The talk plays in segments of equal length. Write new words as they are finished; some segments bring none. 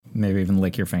maybe even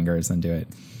lick your fingers and do it.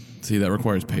 See, that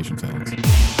requires patience, Alex.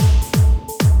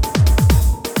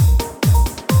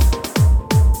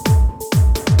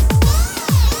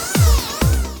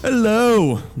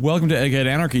 Hello, welcome to Egghead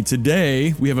Anarchy.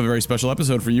 Today, we have a very special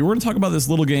episode for you. We're going to talk about this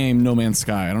little game, No Man's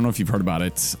Sky. I don't know if you've heard about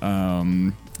it.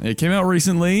 It came out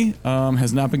recently,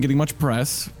 has not been getting much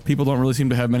press. People don't really seem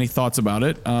to have many thoughts about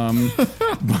it. But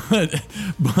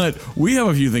we have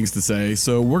a few things to say,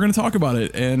 so we're going to talk about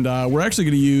it. And we're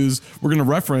actually going to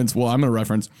reference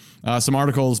some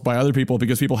articles by other people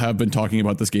because people have been talking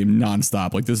about this game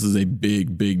nonstop. Like, this is a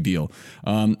big, big deal.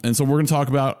 And so we're going to talk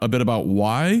a bit about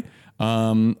why.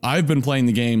 I've been playing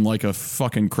the game like a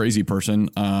fucking crazy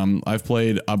person. I've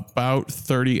played about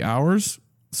 30 hours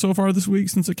so far this week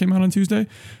since it came out on Tuesday.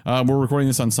 We're recording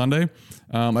this on Sunday.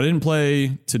 I didn't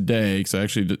play today because I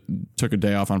actually took a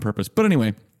day off on purpose. But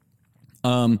anyway,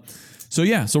 so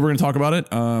we're going to talk about it.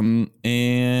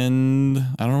 And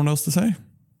I don't know what else to say.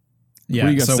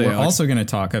 Yeah, so we're also going to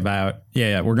talk about,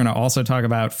 we're going to also talk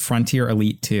about Frontier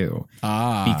Elite 2.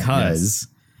 Because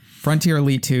Frontier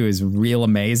Elite 2 is real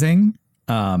amazing.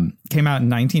 Came out in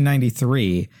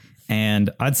 1993, and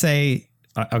I'd say,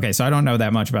 so I don't know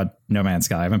that much about No Man's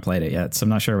Sky. I haven't played it yet, so I'm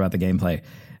not sure about the gameplay.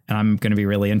 And I'm going to be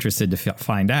really interested to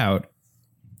find out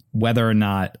whether or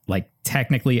not, like,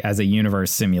 technically as a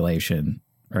universe simulation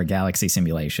or a galaxy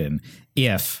simulation,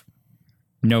 if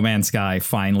No Man's Sky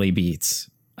finally beats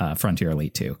Frontier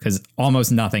Elite 2, because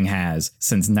almost nothing has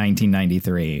since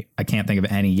 1993. I can't think of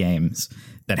any games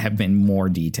that have been more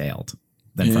detailed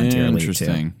than Frontier Elite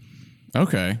 2.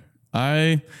 Okay.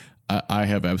 I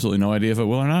have absolutely no idea if it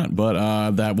will or not,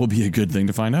 but that will be a good thing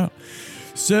to find out.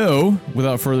 So,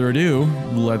 without further ado,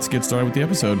 let's get started with the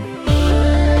episode.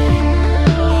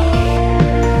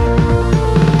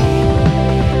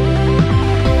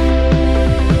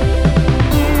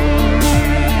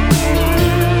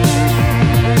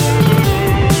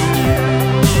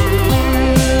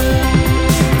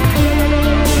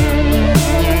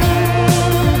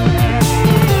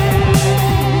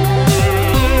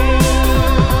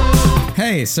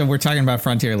 So we're talking about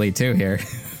Frontier Elite 2 here.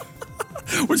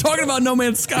 We're talking about No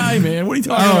Man's Sky, man. What are you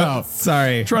talking about?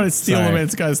 Sorry. Trying to steal No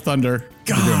Man's Sky's thunder.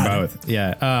 God. We're doing both.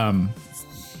 Yeah. Go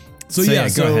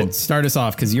ahead. Start us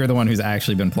off because you're the one who's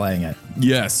actually been playing it.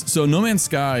 Yes. So No Man's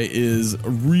Sky is a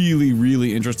really,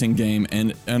 really interesting game,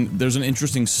 and there's an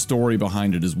interesting story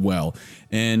behind it as well.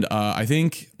 And I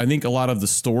think a lot of the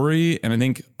story, and I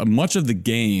think much of the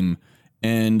game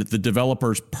and the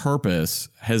developer's purpose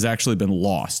has actually been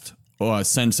lost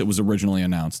since it was originally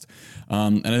announced.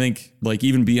 And I think, like,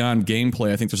 even beyond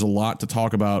gameplay, I think there's a lot to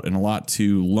talk about and a lot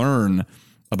to learn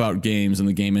about games and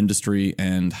the game industry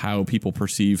and how people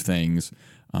perceive things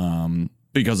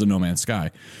because of No Man's Sky.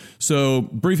 So,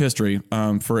 brief history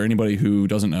for anybody who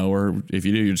doesn't know, or if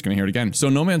you do, you're just going to hear it again. So,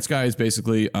 No Man's Sky is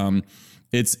basically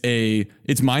it's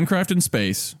Minecraft in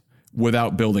space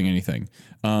without building anything.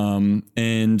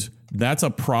 And that's a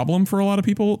problem for a lot of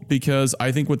people because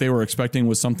I think what they were expecting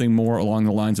was something more along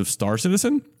the lines of Star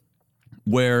Citizen,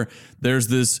 where there's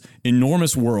this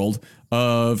enormous world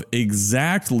of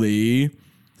exactly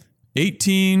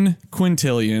 18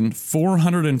 quintillion,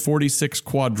 446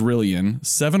 quadrillion,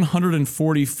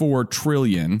 744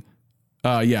 trillion,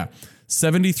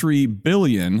 73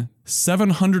 billion,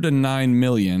 709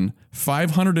 million,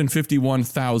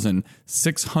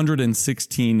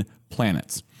 551,616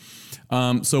 planets.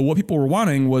 So what people were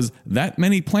wanting was that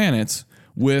many planets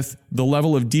with the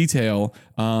level of detail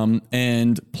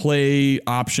and play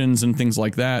options and things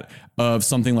like that of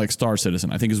something like Star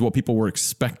Citizen, I think is what people were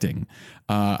expecting.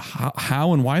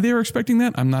 How and why they were expecting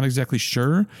that, I'm not exactly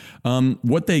sure.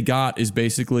 What they got is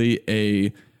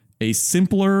basically a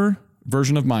simpler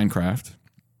version of Minecraft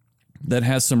that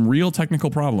has some real technical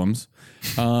problems,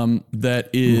 that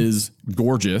is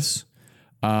gorgeous,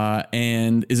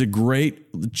 and is a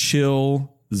great,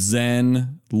 chill,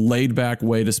 zen, laid-back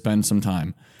way to spend some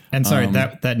time. And sorry,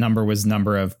 that number was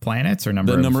number of planets or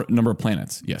number of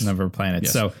planets, yes. Number of planets.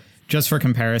 Yes. So just for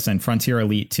comparison, Frontier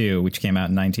Elite 2, which came out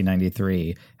in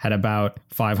 1993, had about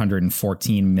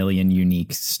 514 million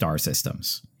unique star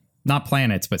systems. Not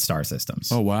planets, but star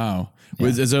systems. Oh, wow. Yeah.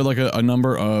 Is there like a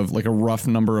number of, like a rough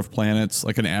number of planets,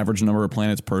 like an average number of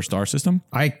planets per star system?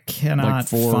 I cannot like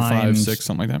 4, find 5, 6,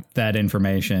 something like that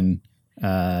information.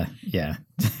 Yeah.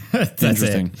 That's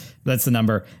Interesting. It. That's the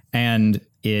number. And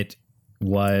it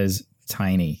was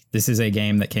tiny. This is a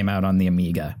game that came out on the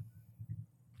Amiga.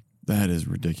 That is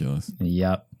ridiculous.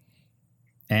 Yep.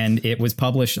 And it was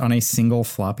published on a single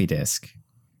floppy disk.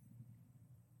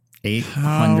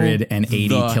 880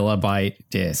 kilobyte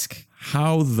disk.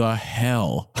 How the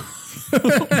hell?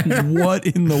 What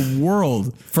in the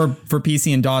world? For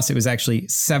PC and DOS, it was actually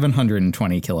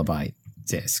 720 kilobyte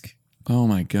disk. Oh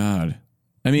my God.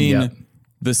 I mean,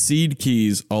 the seed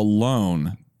keys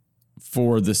alone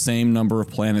for the same number of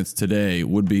planets today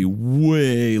would be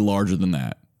way larger than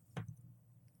that.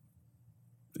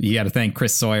 You got to thank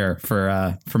Chris Sawyer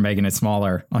for making it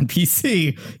smaller on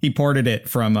PC. He ported it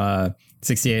from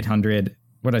 6800.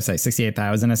 What did I say?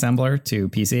 68,000 assembler to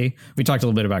PC. We talked a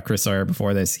little bit about Chris Sawyer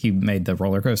before this. He made the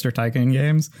Roller Coaster Tycoon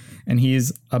games, and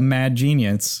he's a mad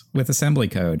genius with assembly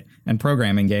code and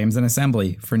programming games in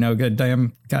assembly for no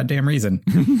goddamn reason.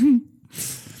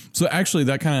 So actually,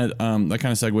 that kind of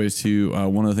segues to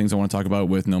one of the things I want to talk about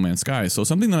with No Man's Sky. So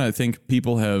something that I think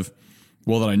people have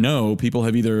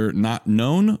either not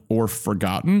known or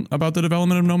forgotten about the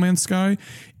development of No Man's Sky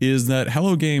is that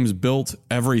Hello Games built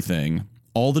everything,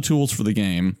 all the tools for the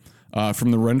game,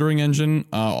 from the rendering engine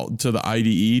to the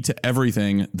IDE to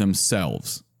everything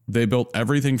themselves. They built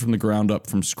everything from the ground up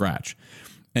from scratch.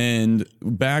 And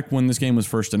back when this game was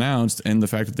first announced and the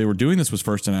fact that they were doing this was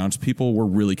first announced, people were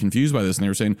really confused by this. And they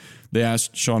were saying, they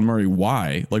asked Sean Murray,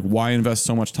 why? Like, why invest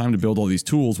so much time to build all these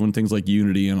tools when things like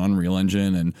Unity and Unreal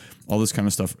Engine and all this kind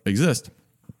of stuff exist?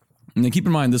 And then keep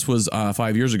in mind, this was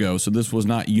 5 years ago, so this was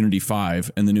not Unity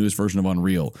 5 and the newest version of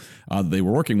Unreal that they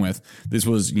were working with. This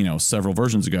was, several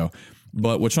versions ago.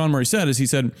 But what Sean Murray said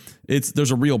is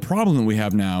there's a real problem that we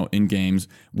have now in games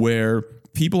where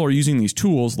people are using these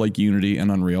tools like Unity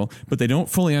and Unreal, but they don't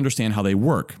fully understand how they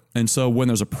work. And so when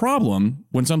there's a problem,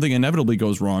 when something inevitably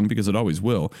goes wrong, because it always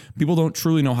will, people don't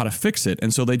truly know how to fix it.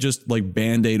 And so they just like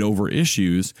band-aid over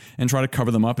issues and try to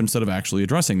cover them up instead of actually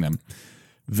addressing them.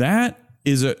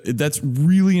 That's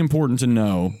really important to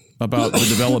know about the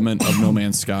development of No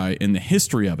Man's Sky and the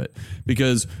history of it,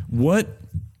 because what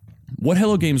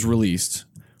Hello Games released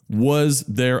was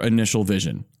their initial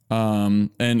vision. And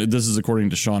this is according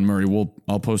to Sean Murray.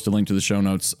 I'll post a link to the show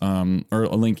notes, or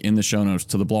a link in the show notes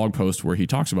to the blog post where he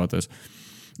talks about this.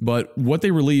 But what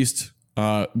they released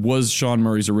was Sean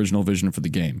Murray's original vision for the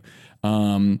game.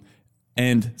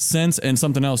 And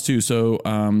something else too. So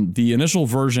the initial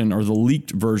version, or the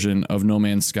leaked version of No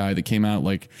Man's Sky that came out,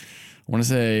 like, I want to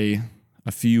say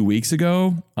a few weeks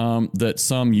ago, that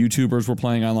some YouTubers were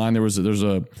playing online. There's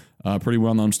a pretty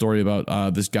well-known story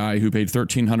about this guy who paid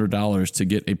 $1,300 to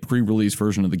get a pre-release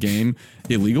version of the game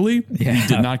illegally. Yeah. He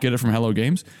did not get it from Hello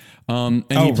Games.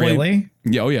 Really?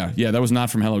 Yeah. Oh, yeah. Yeah, that was not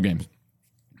from Hello Games.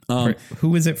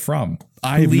 Who is it from?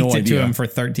 I have no idea. Leaked it to him for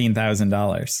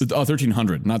 $13,000. Oh,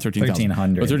 $1,300, not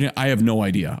 $13,000. $1,300. I have no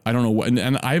idea. I don't know what,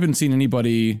 and I haven't seen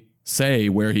anybody say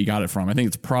where he got it from. I think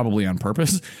it's probably on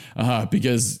purpose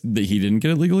because he didn't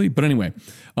get it legally. But anyway,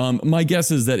 my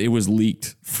guess is that it was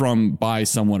leaked by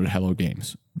someone at Hello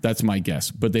Games. That's my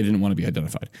guess, but they didn't want to be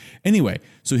identified. Anyway,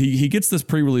 so he gets this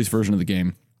pre-release version of the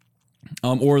game,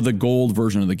 or the gold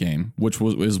version of the game, which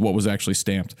is what was actually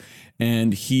stamped.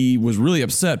 And he was really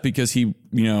upset because he,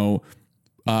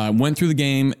 went through the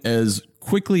game as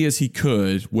quickly as he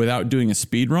could without doing a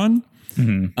speed run.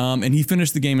 Mm-hmm. And he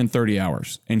finished the game in 30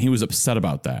 hours, and he was upset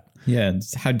about that. Yeah,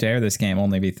 how dare this game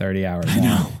only be 30 hours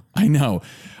long? I know.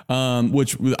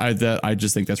 Which I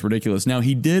just think that's ridiculous. Now,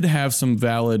 he did have some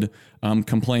valid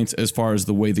complaints as far as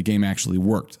the way the game actually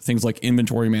worked. Things like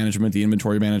inventory management. The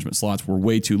inventory management slots were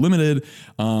way too limited.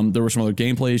 There were some other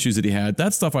gameplay issues that he had.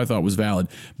 That stuff I thought was valid,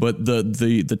 but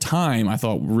the time I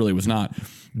thought really was not.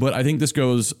 But I think this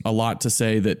goes a lot to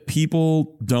say that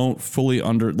people don't fully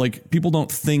people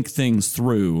don't think things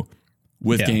through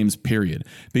with games, period.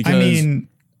 Because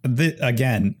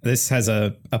this has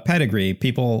a pedigree.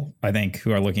 People, I think,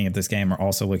 who are looking at this game are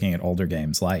also looking at older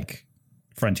games like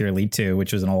Frontier Elite 2,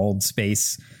 which was an old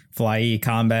space fly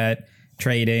combat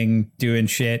trading, doing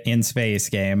shit in space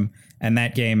game. And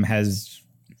that game has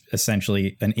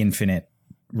essentially an infinite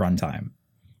runtime.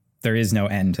 There is no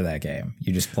end to that game.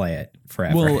 You just play it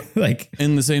forever. Well,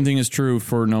 and the same thing is true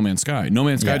for No Man's Sky. No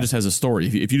Man's Sky just has a story.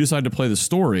 If you decide to play the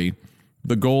story,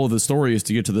 the goal of the story is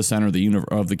to get to the center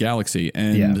of the galaxy,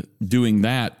 and doing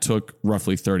that took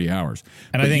roughly 30 hours.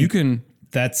 And I think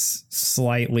that's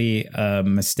slightly a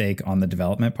mistake on the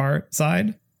development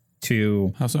side.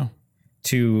 How so?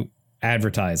 To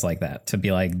advertise like that, to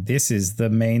be like, this is the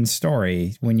main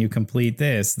story. When you complete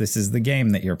this is the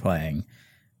game that you're playing.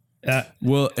 And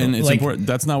it's important.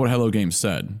 That's not what Hello Games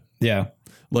said. Yeah.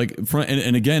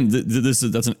 And again,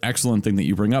 that's an excellent thing that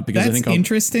you bring up, because that's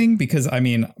interesting, because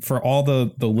for all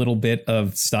the little bit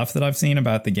of stuff that I've seen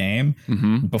about the game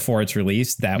before it's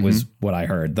released, that was what I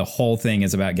heard. The whole thing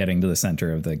is about getting to the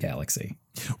center of the galaxy,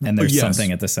 and there's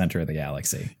something at the center of the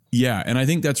galaxy. Yeah, and I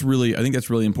think that's really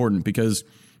important, because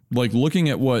like looking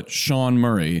at what Sean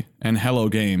Murray and Hello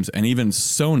Games and even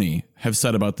Sony have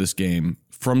said about this game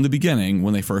from the beginning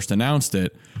when they first announced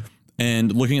it,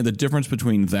 and looking at the difference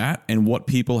between that and what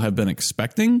people have been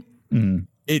expecting,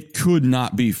 it could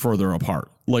not be further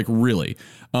apart. Like, really.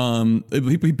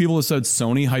 People have said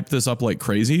Sony hyped this up like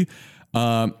crazy.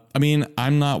 I mean,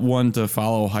 I'm not one to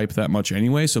follow hype that much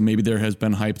anyway, so maybe there has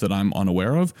been hype that I'm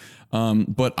unaware of.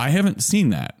 But I haven't seen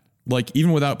that. Like,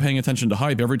 even without paying attention to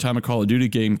hype, every time a Call of Duty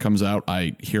game comes out,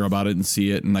 I hear about it and see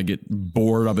it, and I get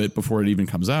bored of it before it even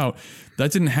comes out.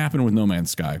 That didn't happen with No Man's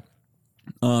Sky.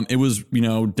 It was,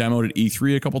 demoed at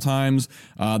E3 a couple times.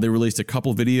 They released a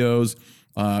couple videos.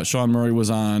 Sean Murray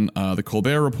was on the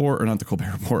Colbert Report, or not the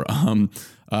Colbert Report.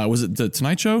 Was it the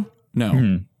Tonight Show?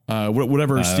 No.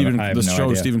 Whatever the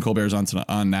show Stephen Colbert's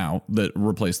on now that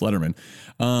replaced Letterman.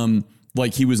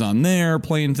 Like, he was on there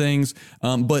playing things,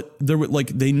 but there were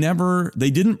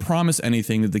they didn't promise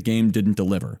anything that the game didn't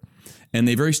deliver. And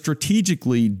they very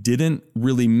strategically didn't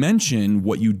really mention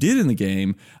what you did in the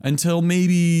game until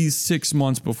maybe 6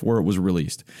 months before it was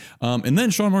released. And then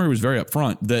Sean Murray was very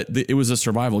upfront that it was a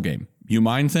survival game. You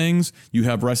mine things, you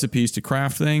have recipes to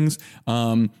craft things.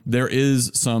 There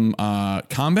is some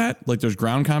combat, like there's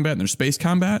ground combat and there's space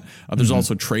combat. There's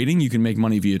also trading. You can make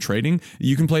money via trading.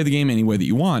 You can play the game any way that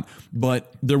you want,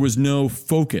 but there was no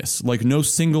focus. Like, no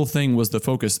single thing was the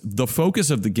focus. The focus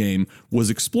of the game was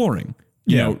exploring.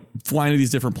 Flying to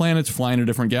these different planets, flying to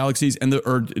different galaxies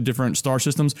or different star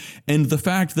systems. And the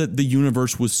fact that the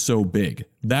universe was so big,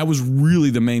 that was really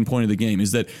the main point of the game,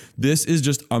 is that this is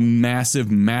just a massive,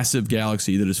 massive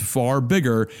galaxy that is far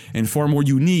bigger and far more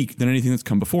unique than anything that's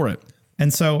come before it.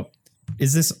 And so,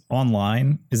 is this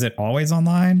online? Is it always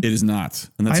online? It is not.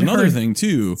 And that's another thing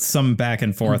too. Some back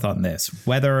and forth on this,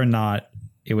 whether or not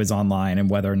it was online and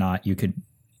whether or not you could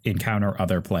encounter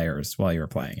other players while you were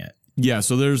playing it. Yeah,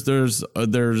 so there's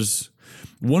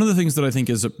one of the things that I think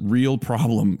is a real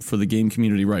problem for the game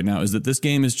community right now is that this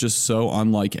game is just so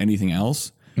unlike anything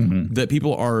else that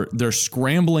people they're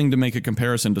scrambling to make a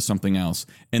comparison to something else,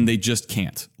 and they just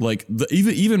can't. Like,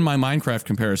 even my Minecraft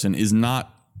comparison is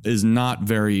not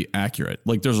very accurate.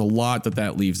 Like, there's a lot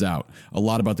that leaves out, a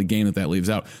lot about the game that leaves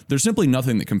out. There's simply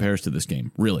nothing that compares to this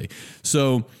game, really.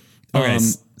 So, okay,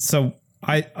 so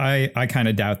I kind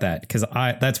of doubt that, because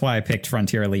that's why I picked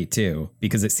Frontier Elite 2,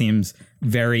 because it seems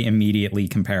very immediately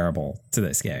comparable to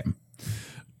this game.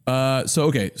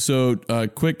 So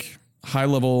quick high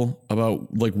level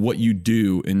about like what you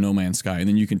do in No Man's Sky, and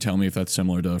then you can tell me if that's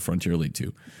similar to Frontier Elite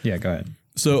 2. Yeah, go ahead.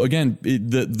 So again,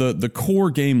 the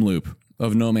core game loop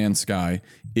of No Man's Sky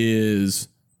is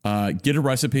get a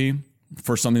recipe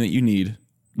for something that you need,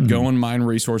 go and mine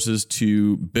resources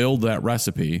to build that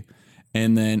recipe,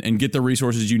 and get the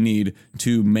resources you need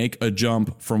to make a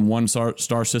jump from one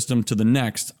star system to the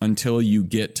next until you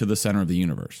get to the center of the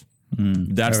universe.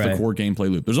 That's the core gameplay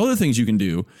loop. There's other things you can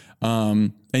do,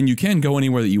 and you can go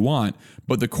anywhere that you want,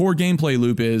 but the core gameplay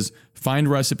loop is find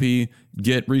recipe,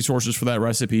 get resources for that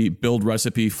recipe, build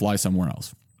recipe, fly somewhere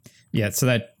else. Yeah, so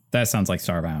that sounds like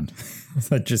Starbound.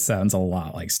 That just sounds a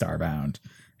lot like Starbound,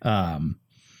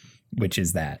 which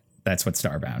is that's what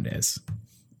Starbound is.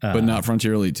 But not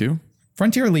Frontier Elite 2?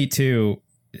 Frontier Elite 2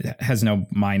 has no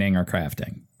mining or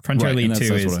crafting. Frontier Elite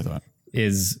 2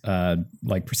 is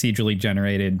like procedurally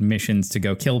generated missions to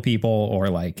go kill people, or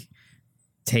like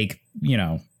take,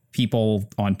 people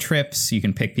on trips. You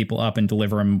can pick people up and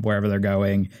deliver them wherever they're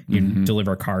going. You can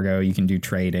deliver cargo. You can do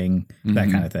trading, that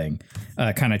kind of thing.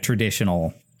 Kind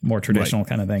of more traditional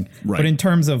kind of thing. Right. But in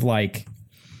terms of like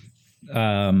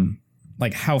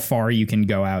how far you can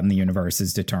go out in the universe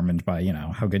is determined by,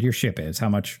 how good your ship is, how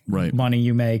much money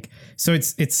you make. So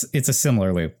it's a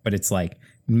similar loop, but it's like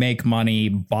make money,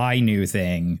 buy new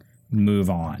thing, move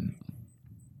on.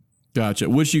 Gotcha.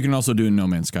 Which you can also do in No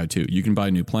Man's Sky too. You can buy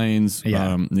new planes,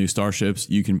 new starships.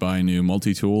 You can buy new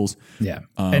multi-tools. Yeah.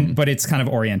 But it's kind of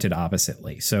oriented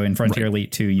oppositely. So in Frontier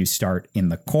Elite 2, you start in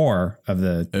the core of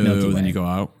the Milky Way. Then you go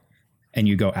out. And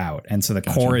you go out. And so the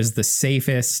core is the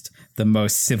safest, the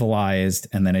most civilized.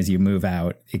 And then as you move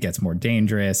out, it gets more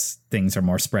dangerous. Things are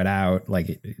more spread out. Like,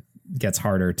 it gets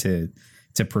harder to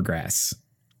progress.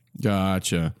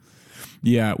 Gotcha.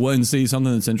 Yeah. Well, and see,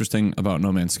 something that's interesting about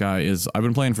No Man's Sky is I've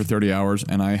been playing for 30 hours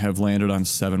and I have landed on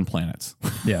 7 planets.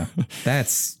 Yeah.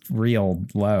 That's real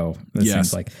low. That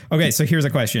seems like. Okay. So here's a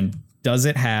question. Does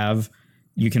it have,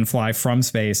 you can fly from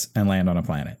space and land on a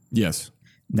planet? Yes.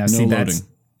 Now, see, loading.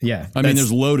 Yeah. I mean,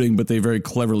 there's loading, but they very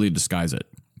cleverly disguise it.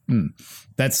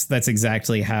 That's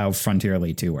exactly how Frontier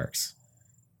Elite 2 works.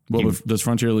 Well, does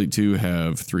Frontier Elite 2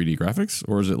 have 3D graphics,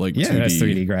 or is it like 2D? Yeah, it has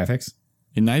 3D graphics.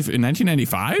 In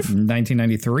 1995?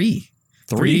 1993.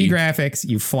 3D graphics.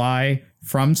 You fly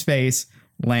from space,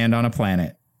 land on a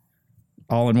planet,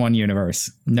 all in one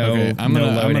universe. No, okay, I'm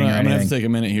gonna have to take a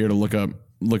minute here to look up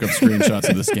screenshots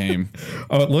of this game.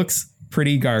 Oh, it looks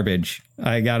pretty garbage.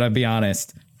 I gotta be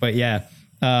honest, but yeah,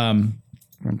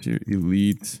 Frontier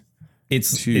Elite.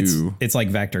 It's like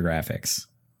vector graphics.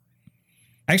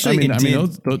 Actually,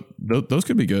 those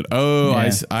could be good. Oh,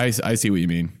 yeah. I see what you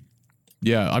mean.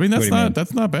 Yeah, I mean that's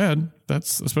not bad.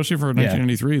 That's especially for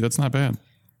 1993. That's not bad.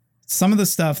 Some of the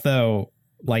stuff though,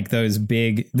 like those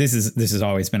big. This has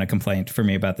always been a complaint for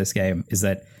me about this game is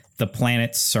that the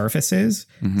planet surfaces.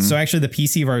 Mm-hmm. So actually, the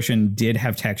PC version did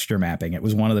have texture mapping. It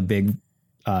was one of the big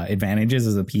advantages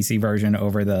of the PC version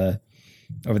over the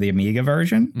Amiga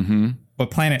version. Mm-hmm.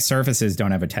 But planet surfaces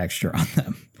don't have a texture on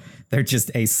them. They're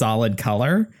just a solid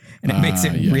color. And it makes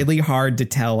it really hard to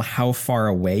tell how far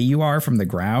away you are from the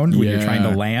ground when you're trying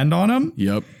to land on them.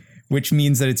 Yep. Which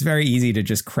means that it's very easy to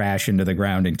just crash into the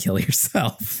ground and kill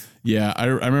yourself. Yeah, I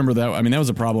remember that. I mean, that was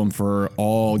a problem for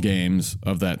all games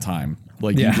of that time.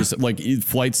 Like you just like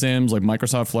flight sims, like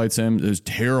Microsoft Flight Sim, it was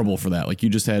terrible for that. Like you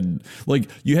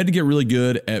had to get really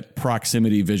good at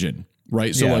proximity vision,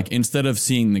 right? So like instead of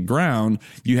seeing the ground,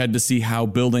 you had to see how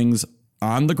buildings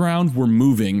on the ground were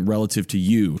moving relative to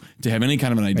you to have any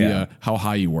kind of an idea how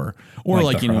high you were, or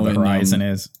like the horizon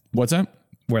is. What's that?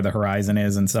 Where the horizon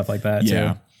is and stuff like that.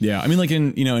 Yeah. Too. Yeah. I mean, like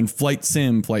in flight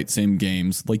sim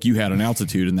games, like you had an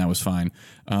altitude and that was fine.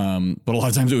 But a lot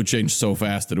of times it would change so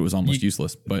fast that it was almost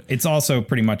useless. But it's also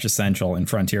pretty much essential in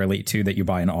Frontier Elite 2 that you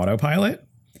buy an autopilot.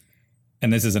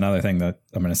 And this is another thing that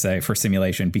I'm going to say for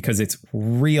simulation, because it's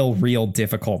real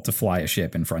difficult to fly a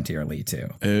ship in Frontier Elite 2.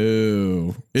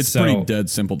 Oh, it's pretty dead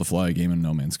simple to fly a game in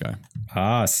No Man's Sky.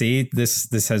 See,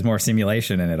 this has more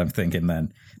simulation in it, I'm thinking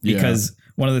then. Because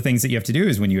one of the things that you have to do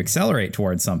is when you accelerate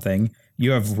towards something,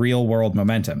 you have real world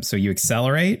momentum. So you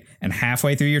accelerate and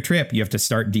halfway through your trip, you have to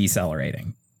start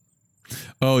decelerating.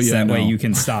 Oh, yeah. So that way you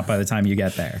can stop by the time you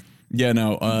get there. Yeah,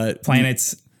 no.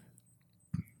 Planets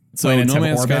No have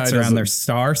Man's orbits Sky around their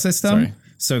star system. Sorry.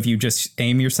 So if you just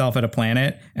aim yourself at a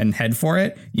planet and head for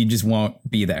it, you just won't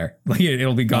be there. Like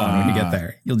it'll be gone when you get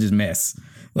there. You'll just miss.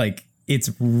 Like it's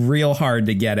real hard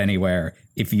to get anywhere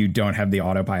if you don't have the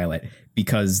autopilot,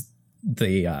 because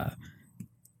the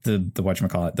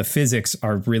whatchamacallit, the physics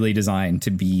are really designed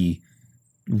to be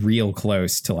real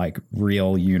close to like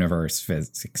real universe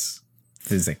physics.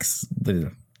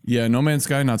 Yeah, No Man's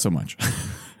Sky, not so much.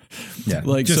 Yeah,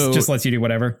 like just lets you do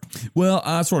whatever.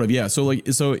 Well, sort of, yeah. So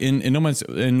in No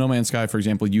Man's Sky, for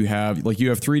example, you have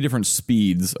 3 different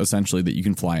speeds essentially that you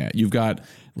can fly at. You've got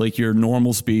like your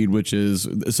normal speed, which is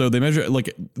they measure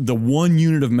like the one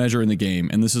unit of measure in the game,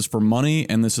 and this is for money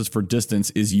and this is for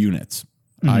distance, is units.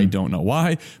 Mm-hmm. I don't know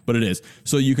why, but it is.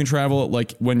 So you can travel,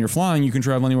 like when you're flying, you can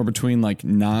travel anywhere between like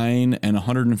 9 and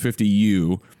 150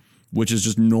 U, which is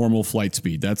just normal flight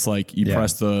speed. That's like you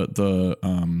press the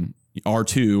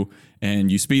R2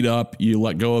 and you speed up, you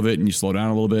let go of it and you slow down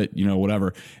a little bit,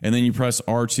 whatever. And then you press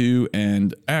R2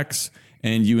 and X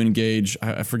and you engage,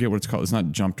 I forget what it's called. It's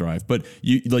not jump drive, but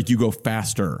you go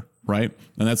faster, right?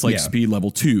 And that's like speed level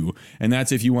 2. And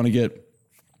that's if you want to get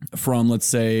from, let's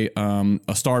say,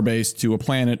 a star base to a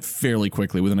planet fairly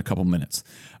quickly within a couple minutes.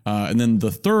 And then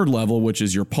the third level, which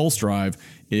is your pulse drive,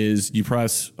 is you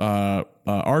press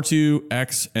R2,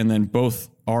 X, and then both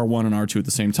R1 and R2 at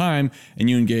the same time, and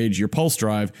you engage your pulse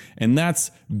drive, and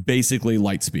that's basically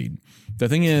light speed. The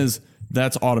thing is,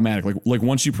 that's automatic. Like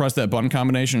once you press that button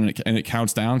combination and it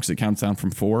counts down, because it counts down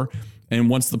from 4, and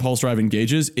once the pulse drive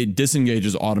engages, it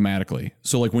disengages automatically.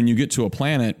 So like when you get to a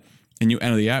planet and you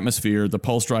enter the atmosphere, the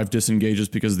pulse drive disengages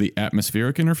because of the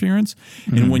atmospheric interference.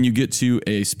 Mm-hmm. And when you get to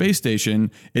a space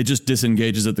station, it just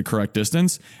disengages at the correct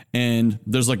distance. And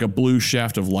there's like a blue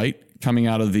shaft of light coming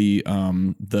out of the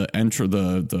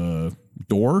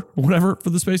door or whatever for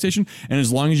the space station. And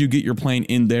as long as you get your plane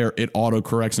in there, it auto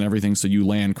corrects and everything, so you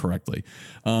land correctly.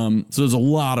 So there's a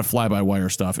lot of fly-by-wire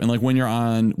stuff. And like when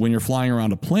you're flying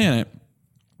around a planet,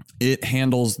 it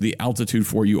handles the altitude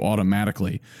for you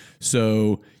automatically.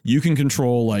 So you can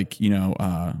control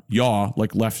yaw,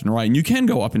 like left and right, and you can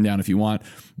go up and down if you want,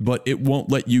 but it'll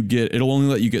only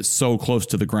let you get so close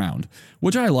to the ground,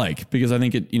 which I like, because I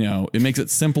think it makes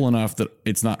it simple enough that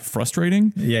it's not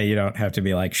frustrating. Yeah. You don't have to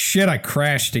be like, shit, I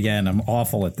crashed again. I'm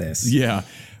awful at this. Yeah.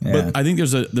 But I think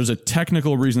there's a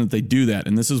technical reason that they do that.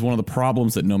 And this is one of the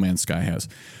problems that No Man's Sky has.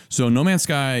 So No Man's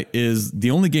Sky is the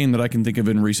only game that I can think of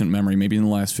in recent memory, maybe in the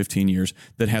last 15 years,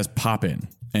 that has pop-in.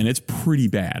 And it's pretty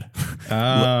bad.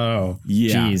 Oh,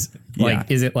 yeah. Geez. Like,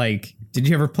 is it like, did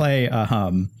you ever play,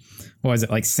 what was it?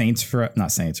 Like Saints Row,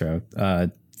 not Saints Row,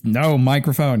 No,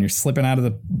 microphone. You're slipping out of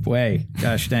the way.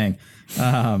 Gosh dang.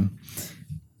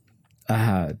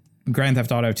 Grand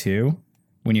Theft Auto 2,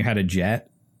 when you had a jet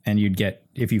and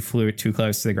if you flew it too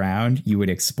close to the ground, you would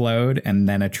explode and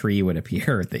then a tree would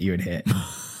appear that you would hit.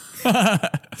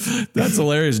 That's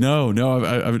hilarious. No,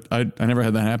 I never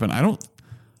had that happen. I don't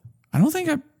think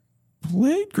I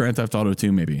played Grand Theft Auto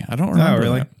 2. Maybe I don't remember. Oh,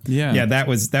 really? That. Yeah, yeah. That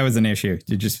was an issue.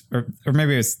 To just or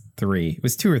maybe it was 3. It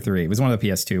was 2 or 3. It was one of the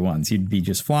PS2 ones. You'd be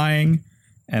just flying,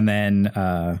 and then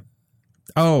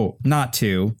not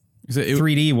 2.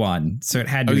 3D one. So it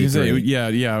had to be 3. Yeah.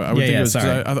 I would think it was.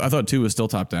 I thought 2 was still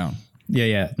top down.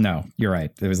 Yeah. No, you're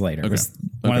right. It was later. Okay. It was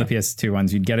one of the PS2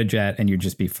 ones. You'd get a jet and you'd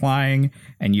just be flying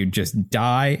and you'd just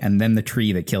die. And then the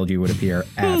tree that killed you would appear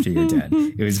after you're dead.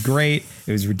 It was great.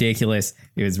 It was ridiculous.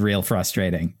 It was real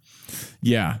frustrating.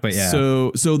 Yeah. But yeah.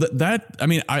 So that I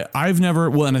mean, I've never,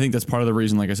 well, and I think that's part of the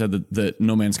reason, like I said, that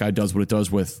No Man's Sky does what it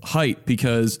does with height,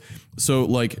 because so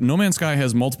like No Man's Sky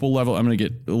has multiple level. I'm going to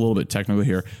get a little bit technical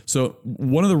here. So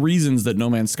one of the reasons that No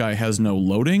Man's Sky has no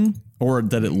loading, or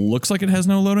that it looks like it has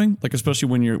no loading, like especially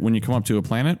when you come up to a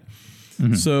planet.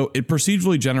 Mm-hmm. So it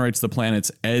procedurally generates the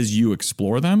planets as you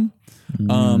explore them.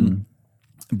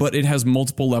 But it has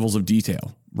multiple levels of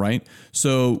detail, right?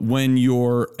 So when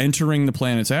you're entering the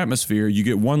planet's atmosphere, you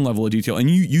get one level of detail, and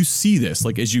you see this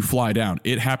like as you fly down.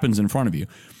 It happens in front of you.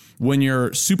 When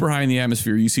you're super high in the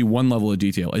atmosphere, you see one level of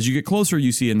detail. As you get closer,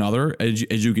 you see another. As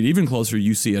you get even closer,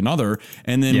 you see another.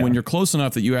 And then when you're close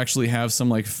enough that you actually have some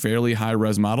like fairly high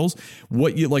res models,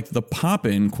 what you like the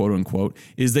pop-in, quote unquote,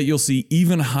 is that you'll see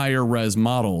even higher res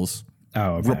models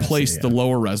replace the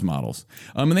lower res models.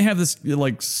 And they have this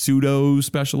like pseudo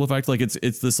special effect. Like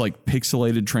it's this like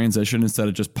pixelated transition instead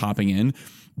of just popping in.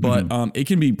 But it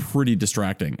can be pretty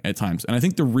distracting at times. And I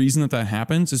think the reason that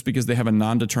happens is because they have a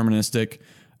non-deterministic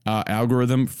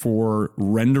algorithm for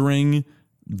rendering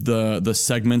the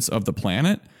segments of the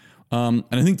planet. And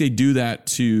I think they do that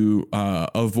to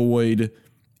avoid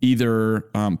either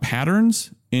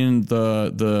patterns in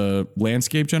the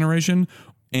landscape generation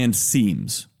and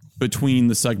seams between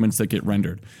the segments that get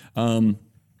rendered. I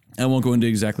won't go into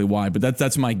exactly why, but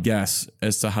that's my guess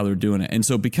as to how they're doing it. And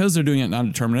so because they're doing it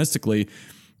non-deterministically,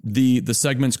 the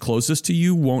segments closest to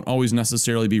you won't always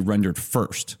necessarily be rendered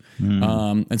first.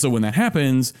 And so when that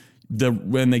happens,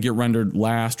 when they get rendered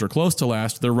last or close to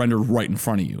last, they're rendered right in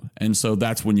front of you. And so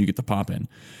that's when you get the pop in.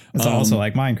 It's also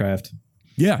like Minecraft.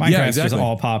 Yeah, Minecraft exactly. just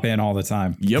all pop in all the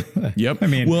time. Yep. I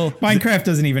mean, Minecraft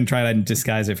doesn't even try to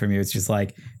disguise it from you. It's just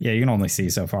like, yeah, you can only see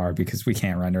so far because we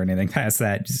can't render anything past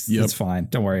that. It's fine.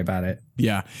 Don't worry about it.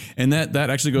 Yeah. And that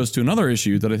actually goes to another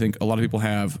issue that I think a lot of people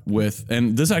have with,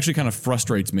 and this actually kind of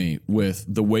frustrates me with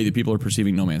the way that people are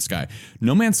perceiving No Man's Sky.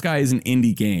 No Man's Sky is an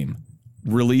indie game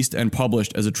released and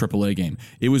published as a AAA game.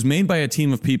 It was made by a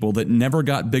team of people that never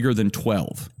got bigger than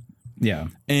 12. Yeah.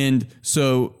 And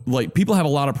so like people have a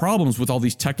lot of problems with all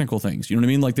these technical things. You know what I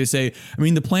mean? Like they say, I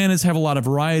mean, the planets have a lot of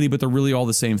variety, but they're really all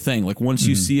the same thing. Like once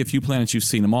you see a few planets, you've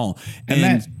seen them all.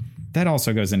 And that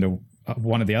also goes into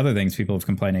one of the other things people have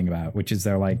complaining about, which is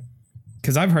they're like,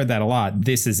 because I've heard that a lot.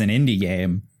 This is an indie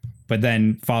game, but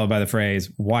then followed by the phrase,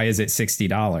 why is it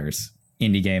 $60?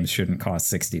 Indie games shouldn't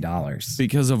cost $60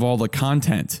 because of all the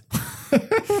content.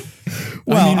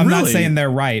 Well, I mean, I'm not saying they're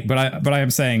right, but I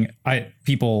am saying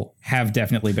people have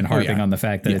definitely been harping on the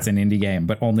fact that it's an indie game,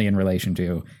 but only in relation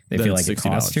to they feel like it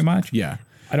costs too much. Yeah.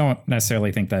 I don't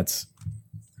necessarily think that's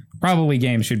probably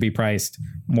games should be priced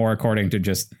more according to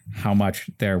just how much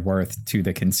they're worth to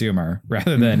the consumer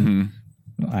rather than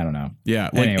I don't know. Yeah.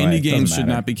 Like anyway, indie games should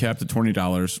not be capped at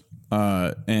 $20.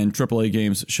 And AAA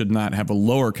games should not have a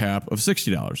lower cap of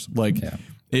 $60. Like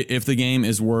if the game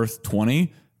is worth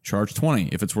 $20, charge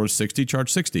 $20. If it's worth $60,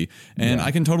 charge $60. And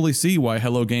I can totally see why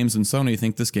Hello Games and Sony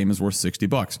think this game is worth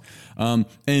 $60.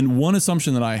 And one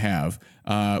assumption that I have,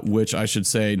 which I should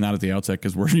say not at the outset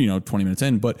because we're 20 minutes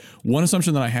in, but one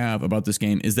assumption that I have about this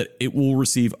game is that it will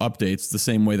receive updates the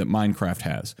same way that Minecraft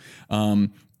has.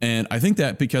 And I think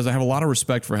that because I have a lot of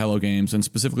respect for Hello Games and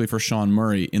specifically for Sean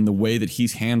Murray in the way that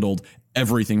he's handled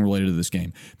everything related to this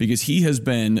game, because he has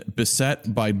been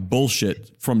beset by bullshit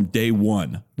from day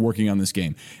one working on this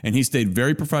game. And he stayed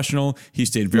very professional. He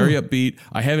stayed very upbeat.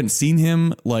 I haven't seen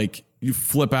him like you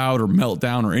flip out or melt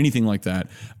down or anything like that.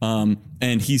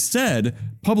 And he said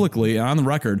publicly on the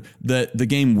record that the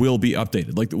game will be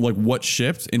updated, like what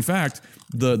shipped. In fact,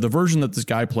 the version that this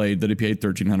guy played that he paid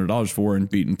 $1,300 for and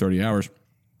beat in 30 hours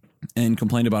and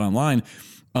complained about online,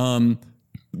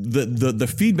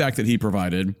 the feedback that he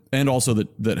provided and also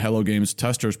that Hello Games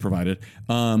testers provided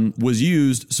was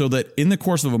used so that in the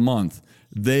course of a month,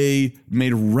 they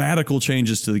made radical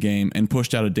changes to the game and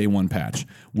pushed out a day one patch,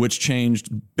 which changed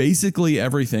basically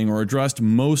everything or addressed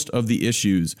most of the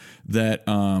issues that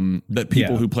that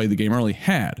people who played the game early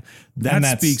had.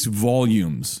 That speaks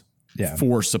volumes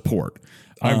for support.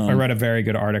 I read a very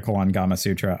good article on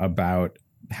Gamasutra about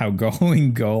how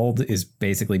going gold is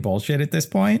basically bullshit at this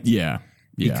point. Yeah.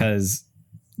 Because,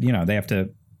 you know, they have to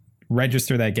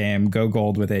register that game, go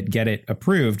gold with it, get it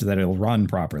approved that it'll run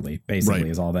properly, basically,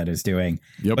 is all that is doing.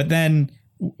 Yep. But then,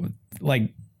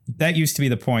 like, that used to be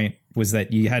the point, was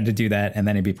that you had to do that and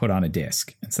then it'd be put on a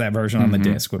disc. So that version on the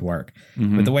disc would work.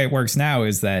 But the way it works now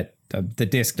is that the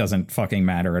disc doesn't fucking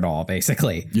matter at all,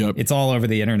 basically. Yep. It's all over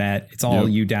the internet. It's all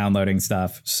you downloading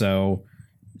stuff. So,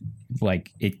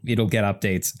 like, it'll get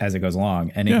updates as it goes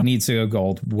along. And it needs to go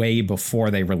gold way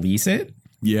before they release it.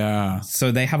 Yeah.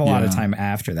 So they have a lot of time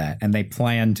after that, and they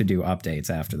plan to do updates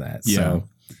after that. So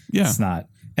it's not,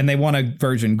 and they want a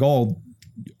version gold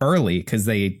early because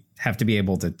they have to be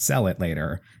able to sell it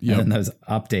later. And then those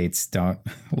updates don't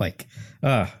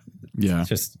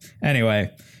just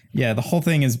anyway. Yeah. The whole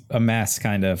thing is a mess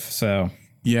kind of. So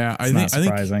I think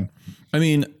surprising.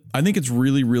 I think it's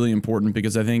really, really important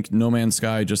because I think No Man's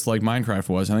Sky, just like Minecraft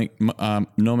was, I think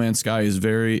No Man's Sky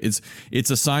is it's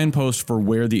a signpost for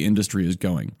where the industry is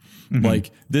going.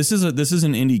 Like this is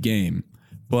an indie game,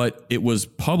 but it was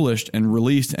published and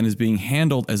released and is being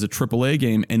handled as a AAA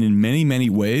game. And in many, many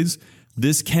ways,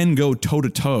 this can go toe to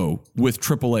toe with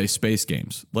AAA space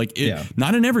games. Like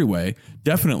not in every way,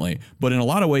 definitely, but in a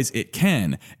lot of ways it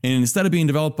can. And instead of being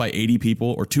developed by 80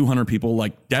 people or 200 people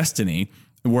like Destiny,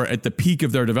 where at the peak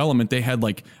of their development, they had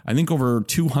like, I think over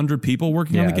 200 people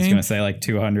working on the game. I was going to say like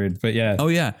 200, but yeah. Oh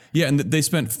yeah. Yeah. And they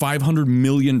spent $500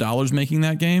 million making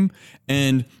that game,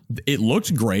 and it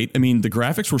looked great. I mean, the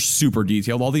graphics were super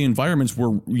detailed. All the environments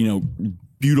were,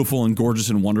 beautiful and gorgeous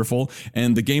and wonderful.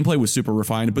 And the gameplay was super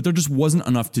refined, but there just wasn't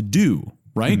enough to do.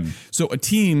 Right. So a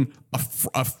team,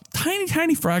 a tiny,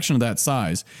 tiny fraction of that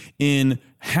size in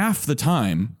half the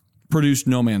time produced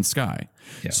No Man's Sky.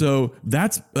 Yeah. So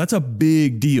that's a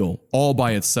big deal all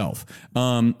by itself.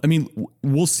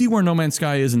 We'll see where No Man's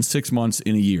Sky is in 6 months,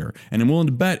 in a year. And I'm willing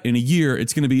to bet in a year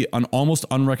it's going to be an almost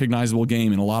unrecognizable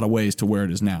game in a lot of ways to where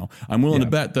it is now. I'm willing to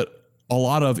bet that a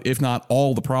lot of, if not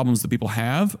all, the problems that people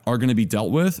have are going to be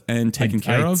dealt with and taken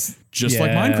care of, just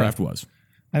like Minecraft was.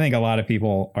 I think a lot of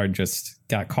people are just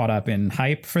got caught up in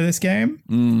hype for this game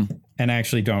and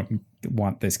actually don't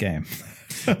want this game.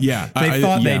 Yeah. They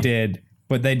thought they did,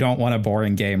 but they don't want a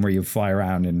boring game where you fly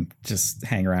around and just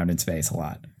hang around in space a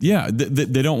lot. Yeah,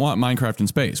 they don't want Minecraft in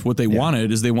space. What they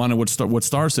wanted is what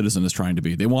Star Citizen is trying to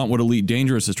be. They want what Elite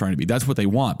Dangerous is trying to be. That's what they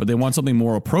want, but they want something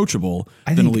more approachable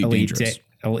than Elite Dangerous.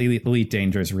 Elite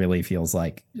Dangerous really feels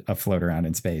like a float around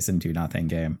in space and do nothing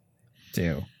game,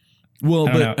 too. Well,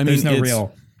 there's no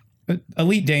real. But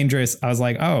Elite Dangerous, I was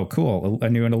like, oh, cool, a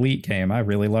new Elite game. I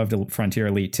really loved Frontier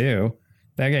Elite 2.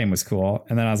 That game was cool.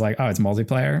 And then I was like, oh, it's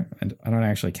multiplayer? And I don't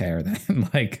actually care then.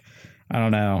 Like, I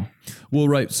don't know. Well,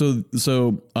 right. So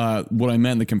what I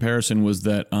meant in the comparison was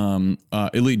that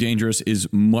Elite Dangerous is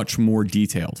much more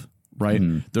detailed, right?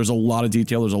 There's a lot of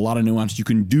detail. There's a lot of nuance. You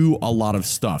can do a lot of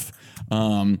stuff.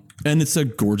 And it's a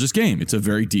gorgeous game. It's a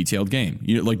very detailed game,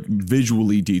 like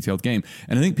visually detailed game.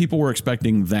 And I think people were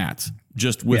expecting that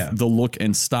just with the look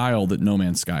and style that No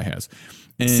Man's Sky has.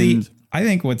 And see, I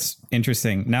think what's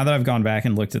interesting now that I've gone back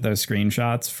and looked at those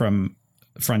screenshots from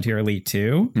Frontier Elite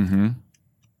 2,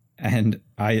 and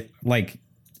I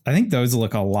think those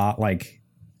look a lot like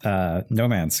No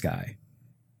Man's Sky,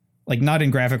 like not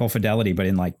in graphical fidelity, but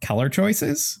in like color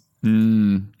choices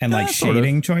and like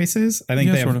shading choices. I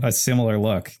think they have a similar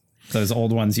look. Those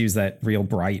old ones use that real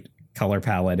bright color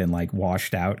palette and like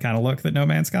washed out kind of look that No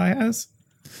Man's Sky has.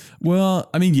 Well,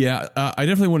 I mean, I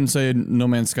definitely wouldn't say No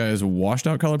Man's Sky is a washed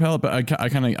out color palette, but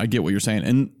I get what you're saying.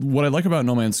 And what I like about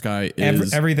No Man's Sky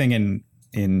is everything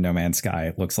in No Man's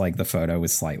Sky looks like the photo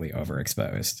was slightly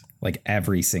overexposed, like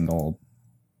every single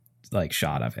like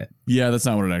shot of it. Yeah, that's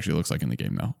not what it actually looks like in the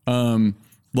game though.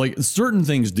 Like certain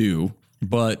things do,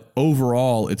 but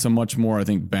overall it's a much more, I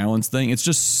think, balanced thing. It's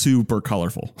just super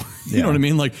colorful. You know what I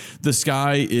mean? Like the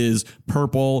sky is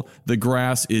purple, the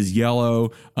grass is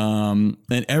yellow, and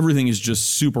everything is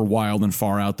just super wild and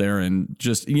far out there. And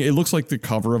just, it looks like the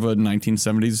cover of a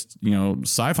 1970s,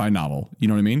 sci-fi novel. You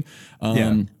know what I mean?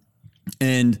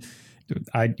 And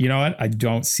you know what? I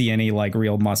don't see any like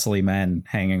real muscly men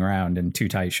hanging around in too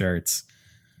tight shirts.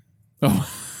 Oh,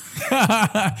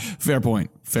 fair point.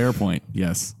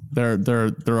 Yes. There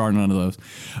are none of those.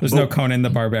 There's no Conan the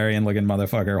Barbarian looking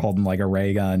motherfucker holding like a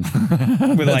ray gun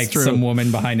with like some woman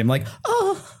behind him, like,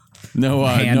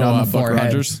 hand on the forehead.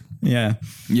 Rogers. Yeah.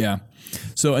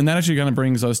 So, and that actually kind of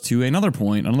brings us to another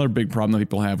point, another big problem that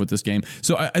people have with this game.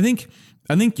 So I think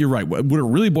you're right. What it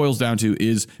really boils down to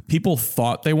is people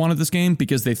thought they wanted this game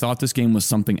because they thought this game was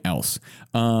something else.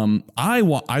 I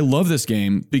love this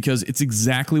game because it's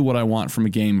exactly what I want from a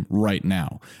game right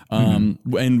now. And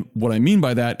what I mean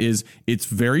by that is it's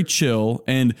very chill.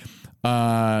 And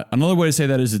another way to say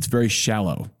that is it's very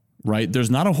shallow. Right? There's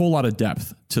not a whole lot of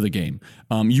depth to the game.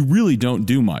 You really don't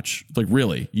do much. Like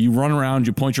really, you run around,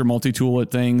 you point your multi-tool at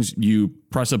things, you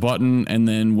press a button, and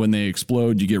then when they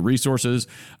explode, you get resources.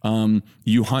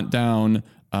 You hunt down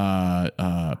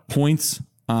points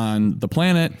on the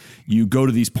planet. You go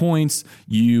to these points,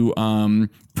 you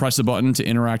press a button to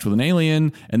interact with an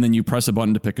alien, and then you press a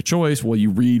button to pick a choice. Well, you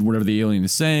read whatever the alien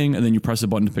is saying, and then you press a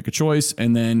button to pick a choice.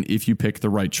 And then if you pick the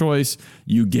right choice,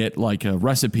 you get like a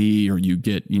recipe, or you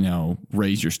get,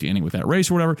 raise your standing with that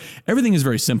race or whatever. Everything is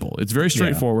very simple. It's very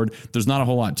straightforward. Yeah. There's not a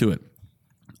whole lot to it.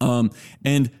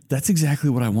 And that's exactly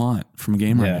what I want from a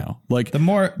game right now. Like the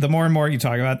more and more you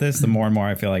talk about this, the more and more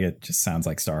I feel like it just sounds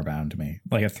like Starbound to me,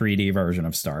 like a 3D version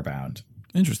of Starbound.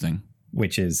 Interesting.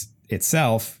 Which is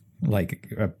itself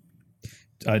like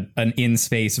an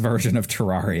in-space version of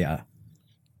Terraria.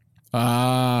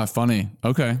 Funny.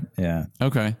 Okay. Yeah.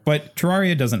 Okay. But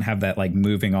Terraria doesn't have that like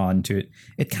moving on to it.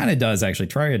 It kind of does actually.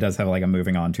 Terraria does have like a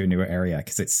moving on to a new area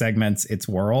because it segments its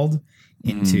world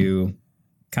into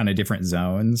kind of different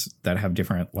zones that have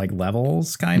different like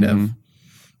levels kind of,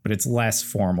 but it's less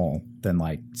formal than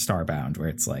like Starbound, where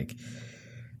it's like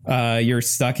you're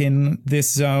stuck in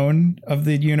this zone of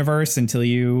the universe until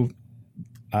you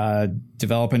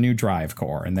develop a new drive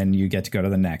core, and then you get to go to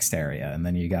the next area, and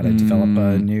then you got to develop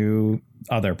a new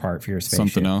other part for your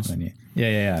spaceship. Something else.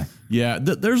 Yeah.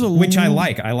 There's which I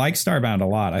like. I like Starbound a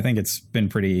lot. I think it's been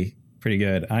pretty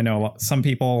good. I know some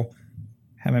people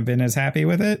haven't been as happy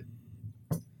with it.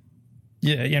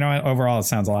 Yeah, overall it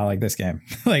sounds a lot like this game.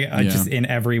 Just in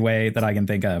every way that I can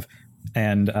think of.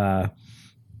 And No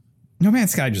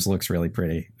Man's Sky just looks really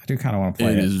pretty. I do kind of want to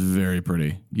play it. It is very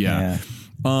pretty. Yeah.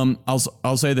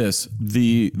 I'll say this.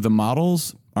 The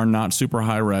models are not super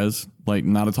high res, like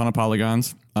not a ton of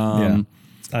polygons. I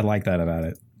like that about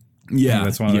it. Yeah.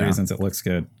 That's one of the reasons it looks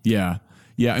good. Yeah.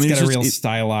 Yeah. It's got a real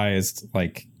stylized,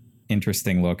 like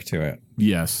interesting look to it.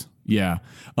 Yes. Yeah.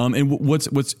 And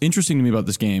what's interesting to me about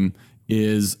this game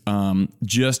is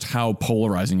just how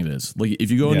polarizing it is. Like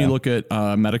if you go and you look at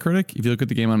Metacritic, if you look at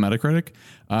the game on Metacritic,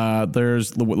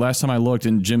 there's last time I looked,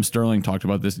 and Jim Sterling talked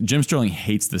about this. Jim Sterling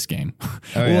hates this game.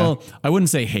 Well, I wouldn't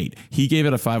say hate. He gave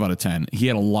it a 5 out of 10. He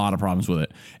had a lot of problems with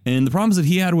it. And the problems that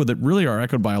he had with it really are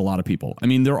echoed by a lot of people. I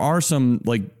mean, there are some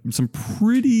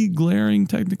pretty glaring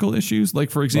technical issues.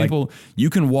 Like for example, you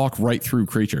can walk right through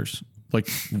creatures. Like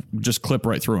just clip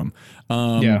right through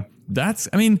them.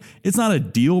 It's not a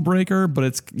deal breaker, but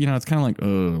it's kind of like,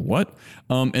 what?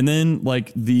 And then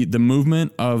like the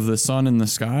movement of the sun in the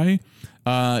sky,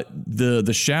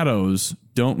 the shadows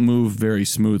don't move very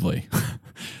smoothly.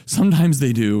 Sometimes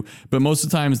they do, but most of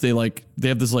the times they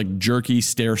have this like jerky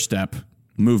stair step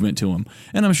movement to them.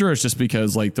 And I'm sure it's just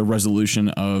because like the resolution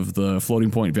of the floating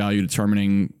point value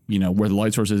determining, where the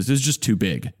light source is just too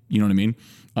big. You know what I mean?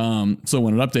 So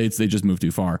when it updates, they just move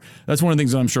too far. That's one of the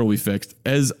things that I'm sure will be fixed,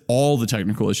 as all the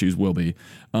technical issues will be.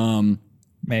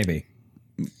 Maybe.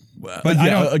 But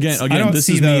again, this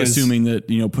is me assuming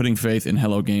that, putting faith in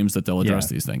Hello Games that they'll address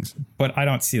these things. But I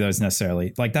don't see those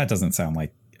necessarily. Like that doesn't sound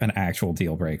like an actual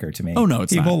deal breaker to me. Oh no,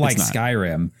 it's people not. Like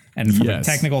Skyrim, and from a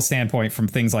technical standpoint, from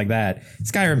things like that,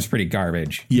 Skyrim's pretty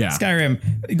garbage. Yeah,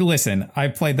 Skyrim. Listen, I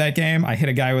played that game. I hit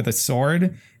a guy with a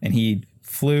sword, and he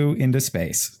flew into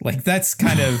space. Like that's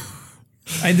kind of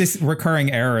this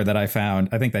recurring error that I found.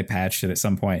 I think they patched it at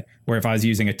some point, where if I was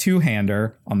using a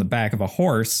two-hander on the back of a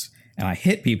horse and I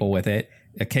hit people with it,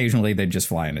 occasionally they'd just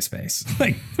fly into space.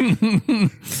 Like, all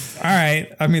right.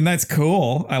 I mean, that's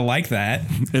cool. I like that.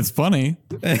 It's funny.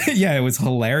 Yeah, it was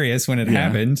hilarious when it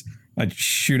happened. I'd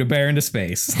shoot a bear into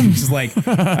space. I'm just like,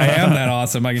 I am that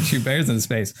awesome. I can shoot bears into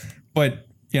space. But,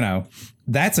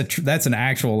 that's an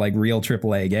actual like real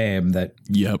AAA game that.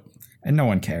 Yep. And no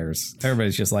one cares.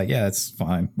 Everybody's just like, yeah, it's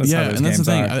fine. That's the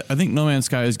thing. I think No Man's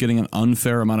Sky is getting an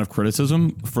unfair amount of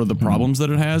criticism for the problems that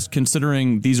it has,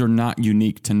 considering these are not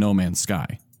unique to No Man's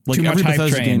Sky. Like too every much Bethesda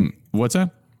hype train. Game. What's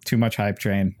that? Too much hype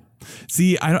train.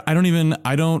 See, I have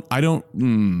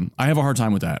a hard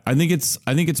time with that. I think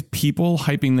it's people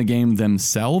hyping the game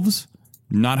themselves,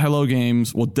 not Hello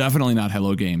Games. Well, definitely not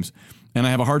Hello Games. And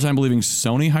I have a hard time believing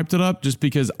Sony hyped it up just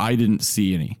because I didn't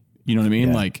see any. You know what I mean?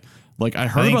 Yeah. Like I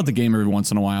heard about the game every once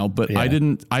in a while, but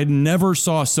I never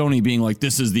saw Sony being like,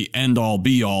 this is the end all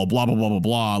be all, blah, blah, blah, blah,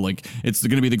 blah. Like it's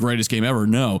going to be the greatest game ever.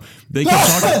 No, they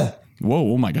kept talking.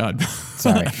 Whoa, oh my God.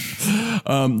 Sorry.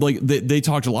 Like they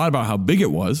talked a lot about how big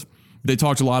it was. They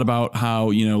talked a lot about how,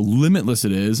 limitless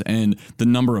it is and the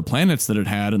number of planets that it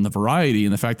had and the variety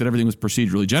and the fact that everything was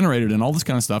procedurally generated and all this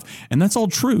kind of stuff. And that's all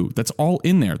true. That's all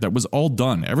in there. That was all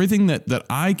done. Everything that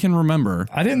I can remember.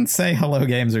 I didn't say Hello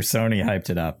Games or Sony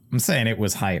hyped it up. I'm saying it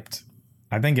was hyped.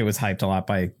 I think it was hyped a lot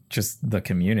by just the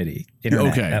community,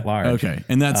 internet at large. Okay,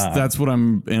 and that's what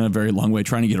I'm in a very long way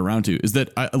trying to get around to is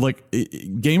that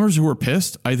gamers who were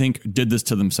pissed, I think, did this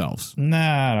to themselves. No,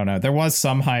 I don't know. There was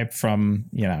some hype from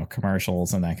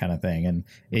commercials and that kind of thing, and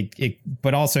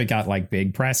but also it got like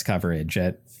big press coverage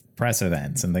at press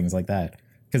events and things like that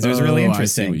because it was really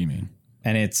interesting. I see what you mean.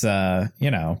 And it's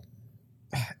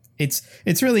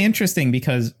really interesting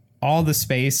because all the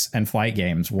space and flight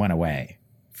games went away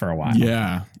for a while.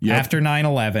 Yeah. Yep. After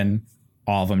 9/11,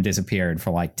 all of them disappeared for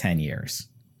like 10 years.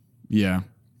 Yeah.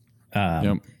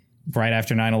 Right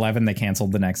after 9/11, they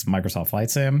canceled the next Microsoft Flight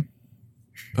Sim.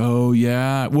 Oh,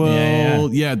 yeah.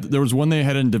 Well, yeah. There was one they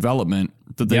had in development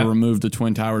that they removed the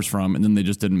Twin Towers from, and then they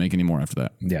just didn't make any more after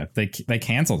that. Yeah. They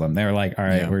canceled them. They were like, all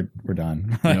right, we're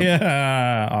done.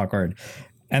 Yeah. Awkward.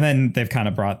 And then they've kind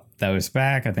of brought those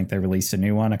back. I think they released a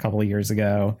new one a couple of years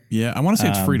ago. Yeah. I want to say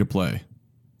it's free to play.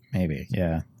 Maybe.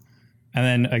 Yeah. And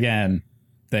then again,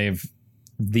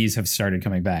 these have started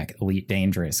coming back. Elite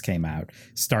Dangerous came out.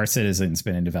 Star Citizen's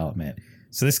been in development.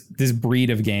 So this breed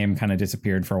of game kind of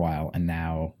disappeared for a while, and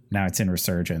now it's in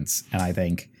resurgence. And I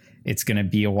think it's going to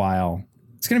be a while.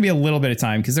 It's going to be a little bit of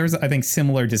time because there's, I think,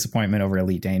 similar disappointment over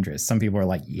Elite Dangerous. Some people are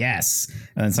like, yes.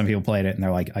 And then some people played it and they're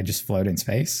like, I just float in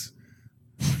space.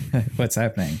 What's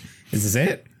happening? Is this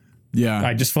it? Yeah.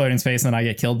 I just float in space and then I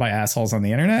get killed by assholes on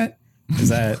the internet? Is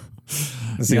that...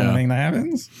 That's the only thing that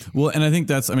happens. Well, and I think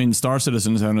Star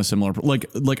Citizen is having a similar,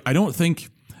 I don't think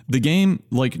the game,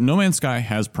 like No Man's Sky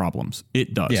has problems.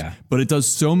 It does. Yeah. But it does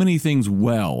so many things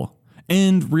well.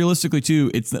 And realistically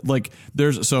too, it's like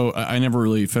I never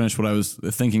really finished what I was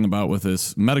thinking about with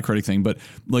this Metacritic thing. But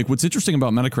like what's interesting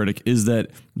about Metacritic is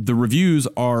that the reviews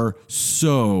are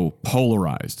so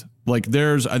polarized. Like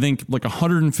there's, I think, like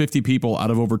 150 people out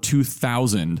of over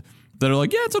 2,000 that are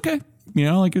like, yeah, it's okay.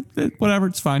 Whatever,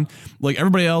 it's fine. Like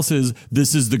everybody else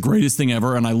this is the greatest thing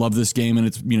ever, and I love this game, and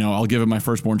it's, I'll give it my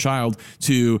firstborn child,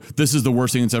 to this is the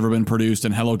worst thing that's ever been produced,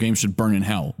 and Hello Games should burn in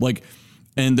hell. Like,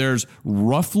 and there's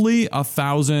roughly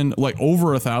 1,000, like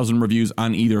over 1,000 reviews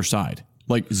on either side.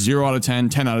 Like 0 out of 10,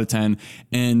 10 out of 10.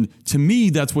 And to me,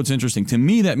 that's what's interesting. To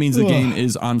me, that means the game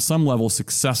is on some level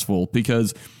successful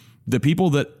because the people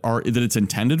that it's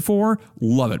intended for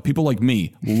love it. People like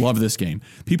me love this game.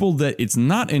 People that it's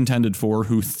not intended for,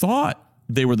 who thought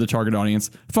they were the target audience,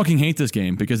 fucking hate this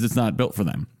game because it's not built for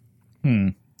them.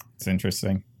 It's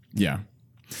interesting. Yeah.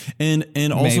 And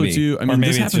also too, I mean,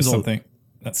 maybe this it's happens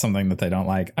just something that they don't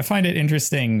like. I find it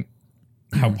interesting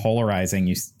how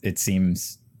polarizing it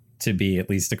seems to be, at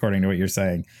least according to what you're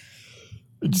saying.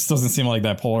 It just doesn't seem like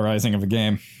that polarizing of a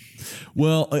game.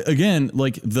 Well, again,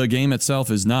 like the game itself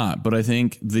is not, but I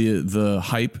think the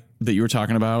hype that you were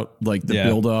talking about, like the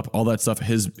build up, all that stuff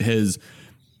has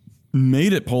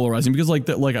made it polarizing because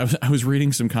I was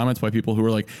reading some comments by people who were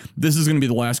like, this is going to be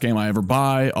the last game I ever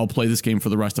buy. I'll play this game for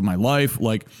the rest of my life.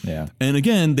 And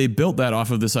again, they built that off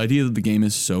of this idea that the game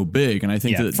is so big. And I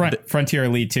think that Frontier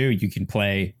Elite 2, you can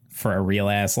play for a real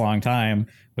ass long time,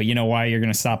 but you know why you're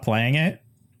going to stop playing it?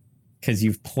 Because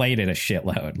you've played it a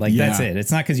shitload. That's it.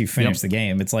 It's not because you finished the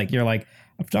game. It's like, you're like,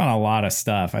 I've done a lot of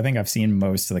stuff. I think I've seen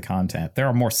most of the content. There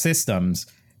are more systems,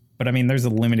 but I mean, there's a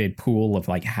limited pool of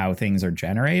like how things are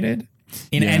generated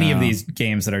in any of these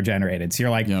games that are generated. So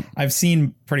you're like, I've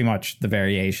seen pretty much the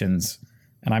variations,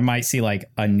 and I might see like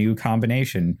a new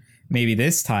combination. Maybe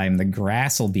this time the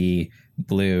grass will be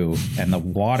blue and the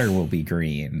water will be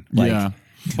green. But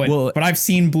I've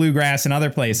seen blue grass in other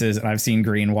places, and I've seen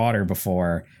green water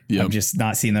before. I've just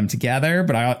not seen them together,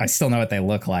 but I still know what they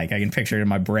look like. I can picture it in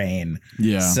my brain.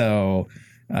 Yeah. So,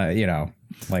 and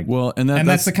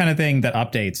that's the kind of thing that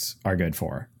updates are good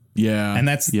for. Yeah. And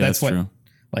that's what true.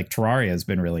 Like Terraria has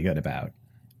been really good about,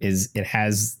 is it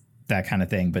has that kind of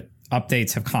thing, but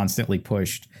updates have constantly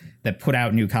pushed that put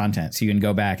out new content. So you can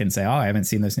go back and say, oh, I haven't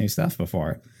seen this new stuff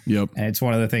before. Yep. And it's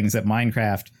one of the things that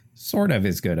Minecraft sort of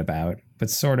is good about, but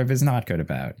sort of is not good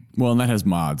about. Well, and that has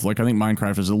mods. Like, I think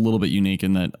Minecraft is a little bit unique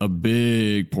in that a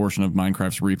big portion of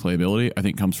Minecraft's replayability, I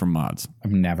think, comes from mods.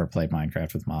 I've never played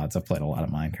Minecraft with mods. I've played a lot of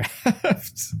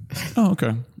Minecraft. Oh,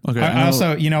 okay. Okay. I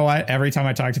also, you know what? Every time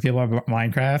I talk to people about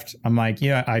Minecraft, I'm like,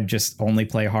 yeah, I just only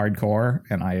play hardcore,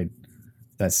 and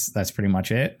that's pretty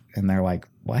much it. And they're like,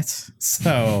 what?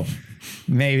 So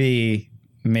maybe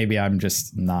I'm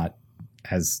just not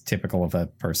as typical of a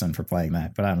person for playing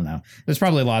that, but I don't know. There's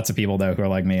probably lots of people though who are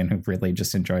like me and who really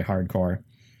just enjoy hardcore,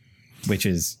 which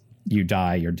is you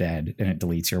die, you're dead, and it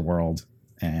deletes your world,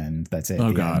 and that's it.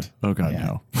 Oh God,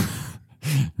 yeah.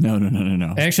 No.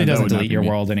 No. It actually doesn't delete your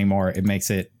world anymore. It makes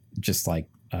it just like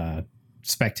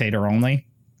spectator only.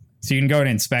 So you can go in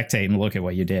and spectate and look at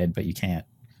what you did, but you can't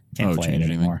play it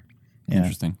anymore. Yeah.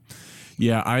 Interesting.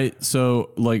 Yeah, I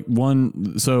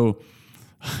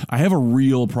have a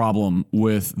real problem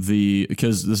with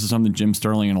because this is something Jim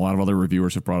Sterling and a lot of other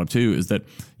reviewers have brought up too, is that,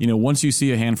 once you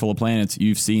see a handful of planets,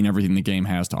 you've seen everything the game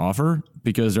has to offer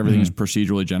because everything is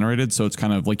procedurally generated. So it's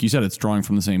kind of like you said, it's drawing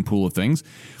from the same pool of things.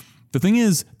 The thing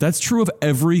is, that's true of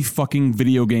every fucking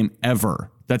video game ever.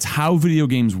 That's how video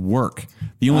games work.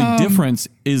 The only difference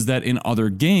is that in other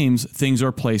games, things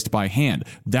are placed by hand.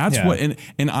 That's what, and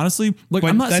honestly, like,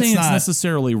 I'm not saying it's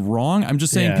necessarily wrong. I'm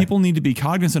just saying people need to be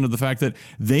cognizant of the fact that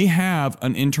they have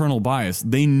an internal bias.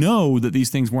 They know that these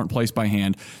things weren't placed by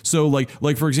hand. So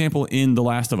like for example, in The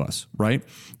Last of Us, right?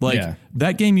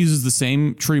 That game uses the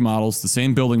same tree models, the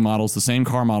same building models, the same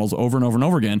car models over and over and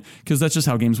over again, because that's just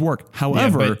how games work.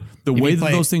 However, the way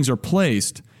that those things are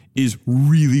placed is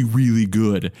really, really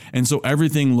good. And so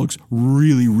everything looks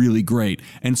really, really great.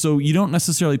 And so you don't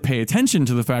necessarily pay attention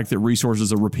to the fact that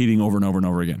resources are repeating over and over and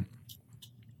over again.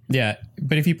 Yeah,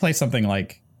 but if you play something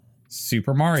like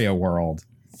Super Mario World,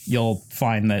 you'll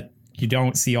find that you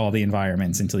don't see all the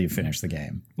environments until you finish the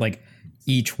game. Like,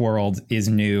 each world is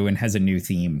new and has a new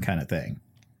theme kind of thing.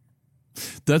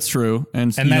 That's true.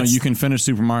 And you can finish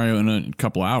Super Mario in a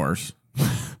couple hours.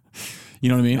 You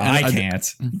know what I mean? I can't.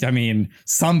 I mean,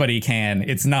 somebody can.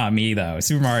 It's not me, though.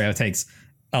 Super Mario takes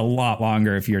a lot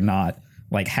longer if you're not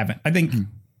like I think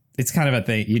it's kind of a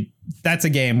thing. That's a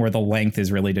game where the length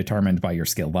is really determined by your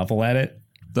skill level at it.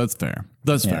 That's fair.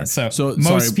 That's fair. So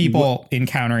most people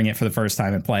encountering it for the first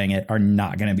time and playing it are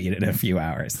not going to beat it in a few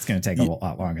hours. It's going to take a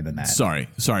lot longer than that. Sorry.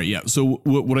 Yeah. So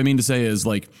what I mean to say is,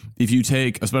 like, if you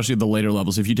take, especially the later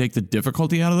levels, if you take the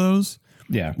difficulty out of those,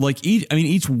 like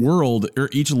each world or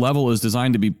each level is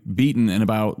designed to be beaten in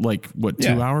about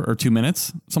 2 hours or 2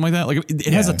 minutes, something like that. Like,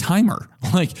 it has a timer.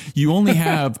 Like, you only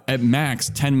have at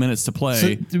max 10 minutes to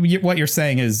play. So what you're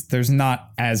saying is there's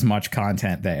not as much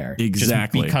content there.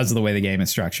 Exactly. Just because of the way the game is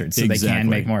structured. So they can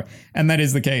make more. And that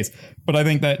is the case. But I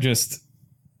think that just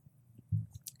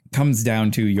comes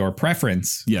down to your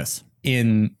preference. Yes.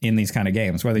 In these kind of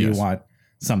games, whether you want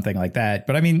something like that.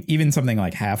 But I mean, even something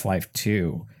like Half-Life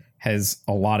 2 has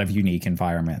a lot of unique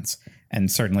environments,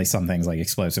 and certainly some things like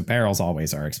explosive barrels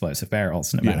always are explosive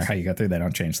barrels. No matter how you go through, they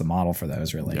don't change the model for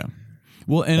those, really. Yeah.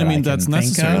 Well, and I mean, that's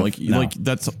necessary. Like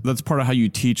that's part of how you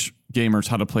teach gamers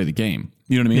how to play the game.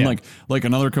 You know what I mean? Yeah. Like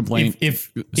another complaint.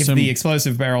 If the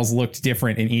explosive barrels looked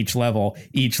different in each level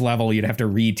you'd have to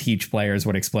reteach players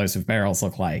what explosive barrels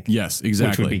look like. Yes,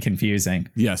 exactly. Which would be confusing.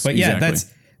 Yes, but yeah,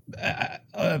 that's.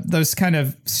 Those kind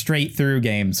of straight through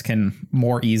games can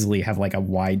more easily have like a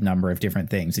wide number of different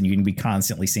things, and you can be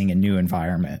constantly seeing a new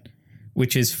environment,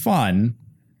 which is fun,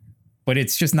 but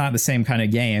it's just not the same kind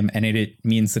of game. And it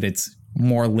means that it's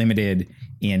more limited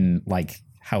in like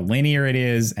how linear it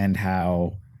is and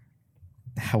how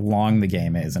long the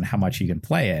game is and how much you can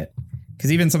play it.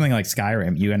 Because even something like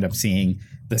Skyrim, you end up seeing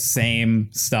the same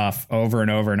stuff over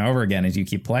and over and over again as you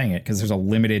keep playing it, because there's a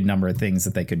limited number of things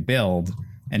that they could build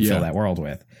and fill that world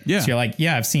with. Yeah. So you're like,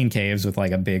 I've seen caves with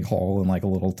like a big hole and like a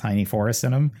little tiny forest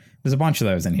in them. There's a bunch of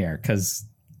those in here because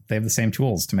they have the same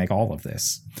tools to make all of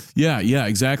this. Yeah,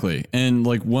 exactly. And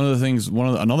like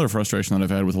another frustration that I've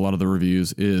had with a lot of the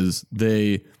reviews is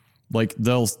they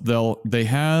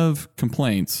have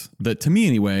complaints that, to me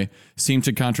anyway, seem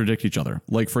to contradict each other.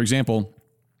 Like, for example,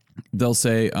 they'll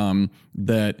say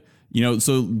that,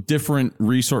 so different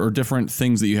resource or different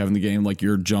things that you have in the game, like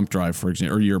your jump drive, for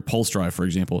example, or your pulse drive, for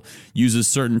example, uses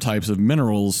certain types of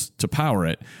minerals to power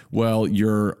it. Well,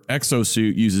 your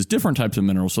exosuit uses different types of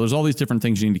minerals. So there's all these different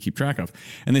things you need to keep track of.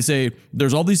 And they say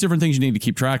there's all these different things you need to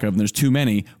keep track of, and there's too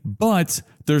many, but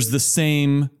there's the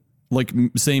same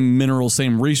minerals,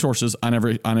 same resources on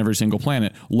every single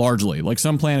planet, largely. Like,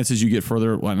 some planets, as you get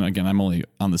further, and again, I'm only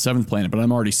on the 7th planet, but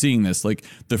I'm already seeing this. Like,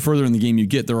 the further in the game you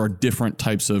get, there are different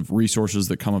types of resources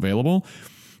that come available.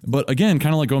 But again,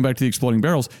 kind of like going back to the exploding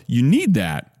barrels, you need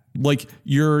that. Like,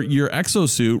 your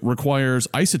exosuit requires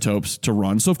isotopes to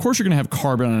run, so of course you're going to have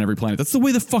carbon on every planet. That's the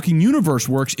way the fucking universe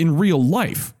works in real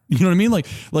life. You know what I mean?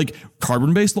 Like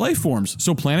carbon-based life forms.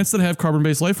 So planets that have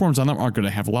carbon-based life forms on them aren't going to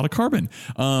have a lot of carbon.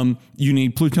 You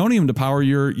need plutonium to power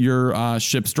your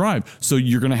ship's drive. So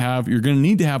you're going to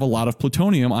need to have a lot of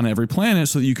plutonium on every planet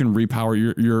so that you can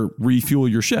refuel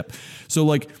your ship. So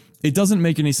like, it doesn't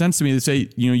make any sense to me to say,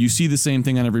 you see the same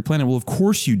thing on every planet. Well, of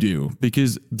course you do,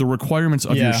 because the requirements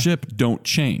of your ship don't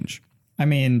change. I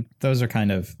mean, those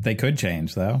are they could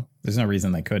change though. There's no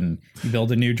reason they couldn't. You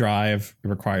build a new drive, it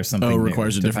requires something new. It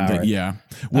requires a different thing. Yeah.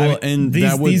 Well,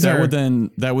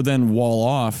 that would then wall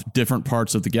off different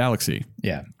parts of the galaxy.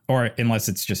 Yeah. Or unless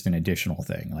it's just an additional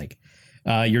thing. Like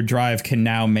your drive can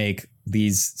now make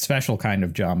these special kind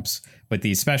of jumps, but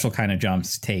these special kind of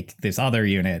jumps take this other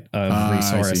unit of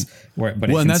resource.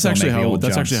 And that's actually how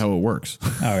it works.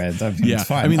 Okay, it's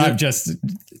fine. I mean,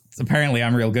 apparently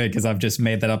I'm real good because I've just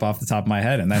made that up off the top of my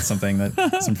head, and that's something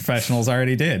that some professionals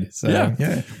already did. So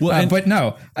yeah. Well, but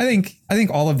no, I think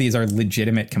all of these are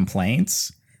legitimate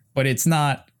complaints, but it's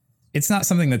not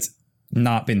something that's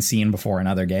not been seen before in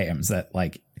other games. That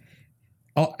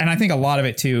and I think a lot of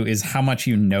it too is how much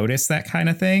you notice that kind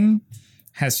of thing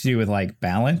has to do with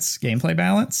gameplay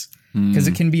balance, because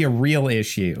it can be a real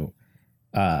issue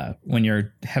when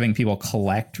you're having people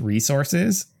collect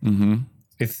resources. Mm-hmm.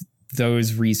 If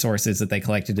those resources that they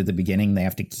collected at the beginning, they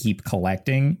have to keep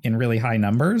collecting in really high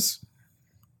numbers,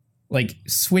 like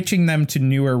switching them to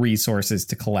newer resources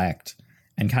to collect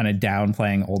and kind of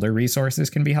downplaying older resources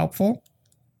can be helpful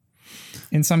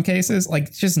in some cases,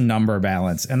 like just number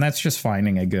balance. And that's just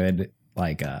finding a good,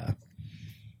 a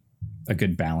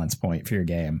good balance point for your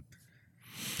game.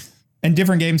 And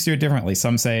different games do it differently.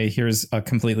 Some say here's a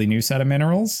completely new set of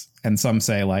minerals, and some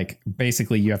say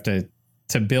basically you have to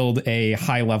build a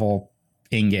high level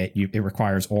ingot, it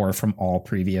requires ore from all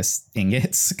previous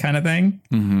ingots kind of thing.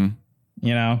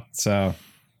 Mm-hmm. So.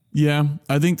 Yeah,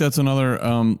 I think that's another,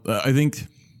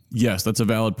 yes, that's a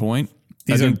valid point.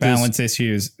 These are balance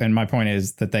issues. And my point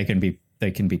is that they can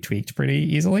be tweaked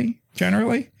pretty easily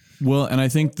generally. Well, and I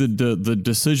think the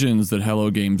decisions that Hello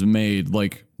Games made,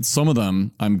 some of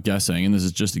them, I'm guessing, and this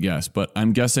is just a guess, but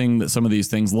I'm guessing that some of these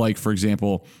things, for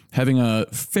example, having a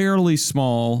fairly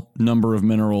small number of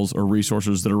minerals or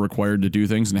resources that are required to do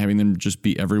things and having them just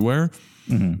be everywhere.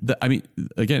 Mm-hmm.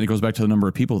 Again, it goes back to the number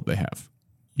of people that they have.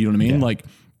 You know what I mean? Yeah.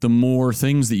 The more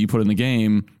things that you put in the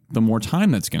game, the more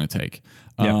time that's going to take.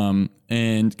 Yep.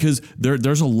 And because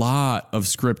there's a lot of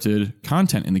scripted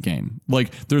content in the game.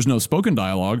 There's no spoken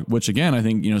dialogue, which again, I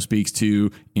think, speaks to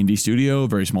indie studio,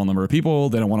 very small number of people.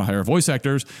 They don't want to hire voice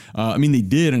actors. They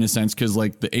did in a sense, because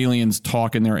the aliens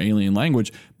talk in their alien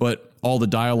language, but all the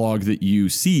dialogue that you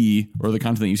see or the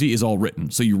content that you see is all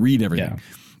written. So you read everything.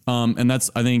 Yeah. And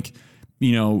that's, I think,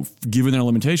 given their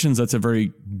limitations, that's a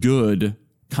very good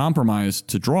compromise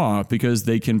to draw, because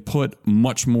they can put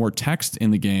much more text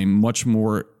in the game much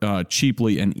more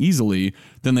cheaply and easily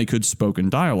than they could spoken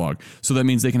dialogue. So that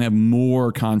means they can have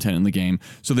more content in the game.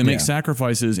 So they make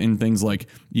sacrifices in things like,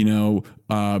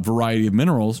 variety of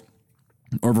minerals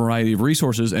or variety of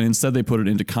resources, and instead they put it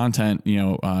into content,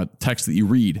 text that you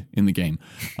read in the game.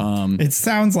 It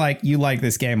sounds like you like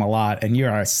this game a lot, and you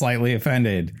are slightly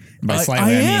offended. By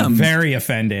slightly, I mean very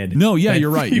offended. No, yeah, you're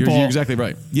right. You're exactly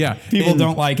right. Yeah, people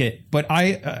don't like it. But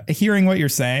hearing what you're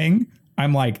saying,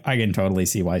 I'm I can totally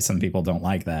see why some people don't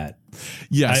like that.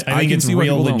 Yes, I think it's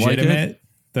real legitimate,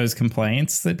 those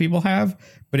complaints that people have.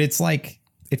 But it's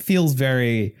it feels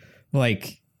very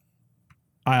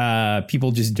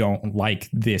people just don't like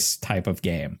this type of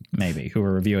game, maybe, who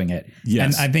are reviewing it.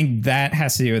 Yes. And I think that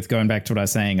has to do with going back to what I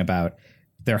was saying about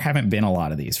there haven't been a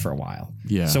lot of these for a while.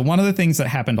 Yeah. So one of the things that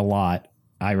happened a lot,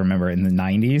 I remember in the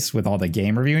 90s with all the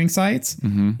game reviewing sites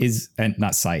and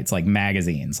not sites,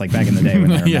 magazines, back in the day when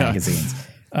there were magazines.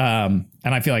 And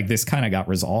I feel like this kind of got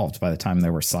resolved by the time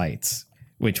there were sites,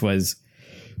 which was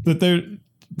that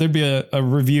there'd be a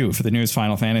review for the newest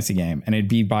Final Fantasy game, and it'd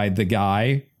be by the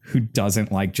guy who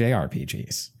doesn't like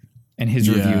JRPGs. And his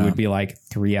review would be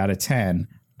 3 out of 10.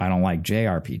 I don't like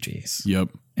JRPGs. Yep.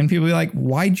 And people be like,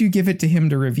 why'd you give it to him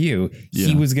to review? Yeah.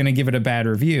 He was going to give it a bad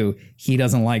review. He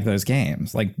doesn't like those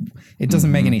games. It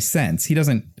doesn't make any sense. He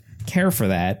doesn't care for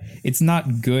that. It's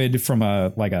not good from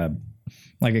a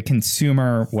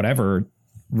consumer, whatever,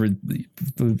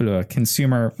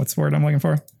 consumer, what's the word I'm looking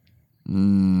for?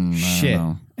 Shit.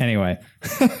 Anyway,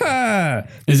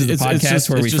 this is a podcast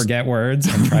where we forget words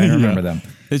and try to remember them.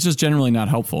 It's just generally not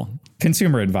helpful.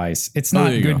 Consumer advice. It's not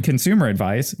good consumer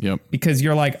advice. Yep. Because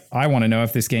you're I want to know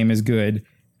if this game is good,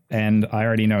 and I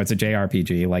already know it's a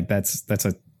JRPG. That's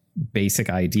a basic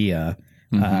idea.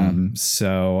 Mm-hmm.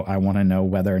 So I want to know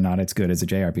whether or not it's good as a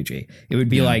JRPG. It would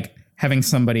be like having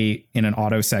somebody in an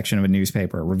auto section of a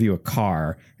newspaper review a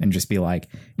car and just be like,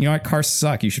 you know what, cars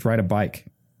suck. You should ride a bike.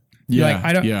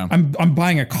 Yeah, I'm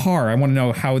buying a car. I want to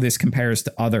know how this compares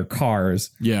to other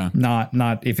cars. Yeah.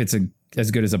 Not if it's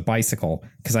as good as a bicycle,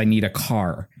 because I need a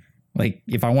car. Like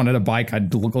if I wanted a bike,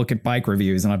 I'd look at bike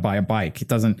reviews and I'd buy a bike.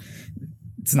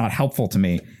 It's not helpful to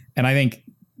me. And I think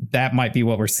that might be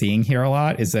what we're seeing here a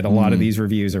lot, is that a lot of these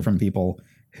reviews are from people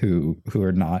who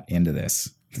are not into this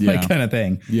like kind of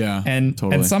thing. Yeah. And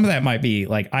some of that might be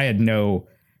like, I had no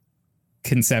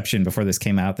conception before this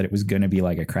came out that it was going to be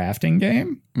like a crafting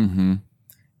game. Mm-hmm.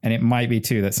 And it might be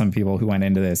too that some people who went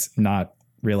into this not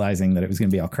realizing that it was going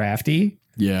to be all crafty.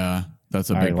 Yeah. That's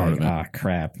a big part of it. Ah,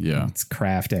 crap. Yeah. It's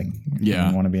crafting. Yeah. I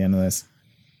don't want to be into this.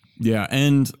 Yeah.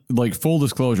 And like full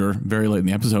disclosure, very late in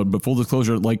the episode, but full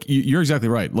disclosure, like you're exactly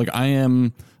right. Like I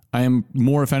am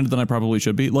more offended than I probably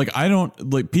should be. Like I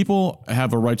don't like, people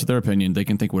have a right to their opinion. They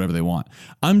can think whatever they want.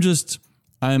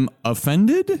 I'm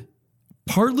offended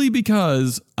partly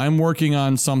because I'm working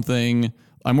on a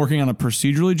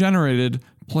procedurally generated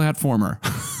platformer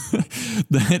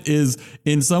that is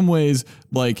in some ways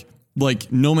like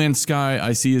No Man's Sky.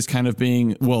 I see as kind of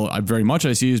being,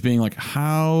 I see as being like,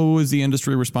 how is the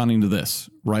industry responding to this?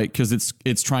 Right. Cause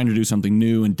it's trying to do something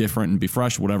new and different and be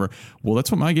fresh, whatever. Well,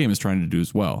 that's what my game is trying to do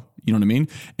as well. You know what I mean?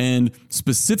 And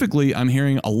specifically, I'm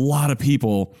hearing a lot of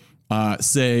people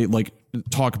say like,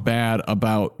 talk bad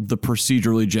about the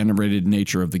procedurally generated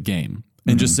nature of the game.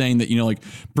 And just saying that, like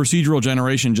procedural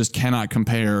generation just cannot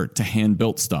compare to hand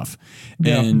built stuff.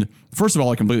 Yeah. And first of all,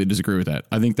 I completely disagree with that.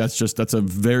 I think that's a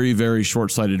very, very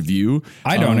short-sighted view.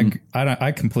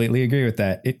 I completely agree with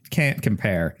that. It can't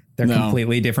compare. They're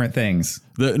completely different things.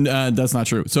 That's not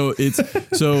true. So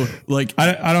like,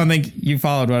 I don't think you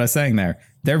followed what I was saying there.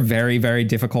 They're very, very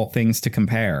difficult things to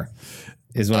compare.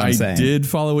 Is what I'm saying. I did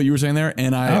follow what you were saying there,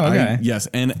 and yes,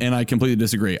 and I completely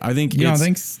disagree. I think you don't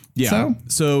think so? Yeah.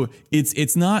 So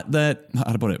it's not that,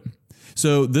 how to put it.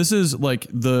 So this is like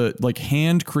the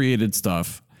hand created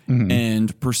stuff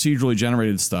and procedurally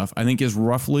generated stuff. I think is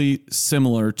roughly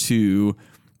similar to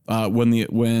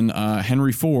when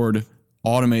Henry Ford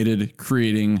automated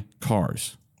creating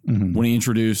cars when he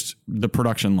introduced the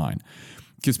production line,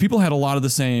 because people had a lot of the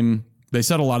same. They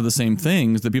said a lot of the same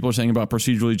things that people are saying about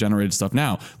procedurally generated stuff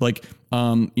now. Like,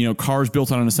 cars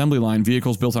built on an assembly line,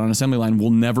 vehicles built on an assembly line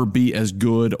will never be as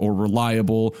good or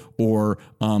reliable or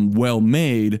well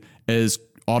made as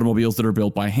automobiles that are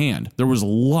built by hand. There was a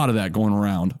lot of that going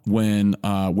around when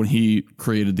he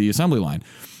created the assembly line,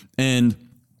 and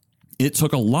it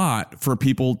took a lot for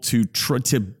people to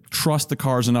trust the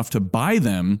cars enough to buy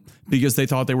them because they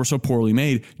thought they were so poorly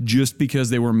made, just because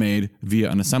they were made via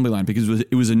an assembly line, because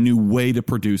it was a new way to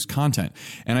produce content.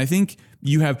 And I think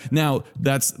you have now,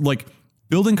 that's like,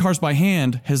 building cars by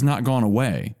hand has not gone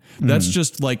away. That's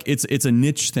just like, it's a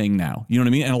niche thing now. You know what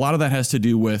I mean? And a lot of that has to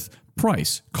do with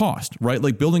price, cost, right?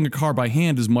 Like building a car by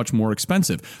hand is much more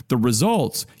expensive. The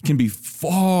results can be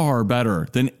far better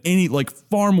than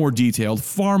far more detailed,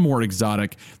 far more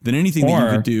exotic than anything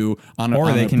that you could do on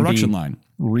a production line.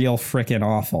 Real freaking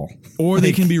awful. Or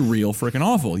they can be real freaking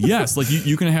awful. Yes. Like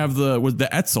you can have the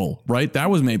Etzel, right? That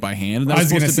was made by hand, and that was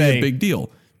supposed to be a big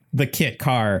deal. The kit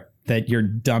car that your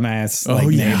dumbass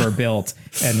neighbor built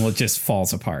and just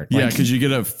falls apart. Yeah, because you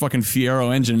get a fucking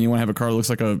Fiero engine and you want to have a car that looks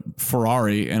like a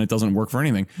Ferrari and it doesn't work for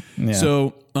anything. Yeah.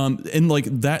 So, and like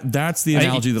that's the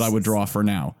analogy that I would draw for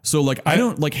now. So like, I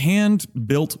don't like hand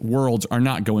built worlds are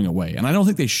not going away, and I don't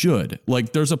think they should.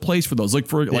 Like there's a place for those.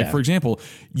 For example,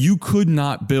 you could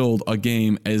not build a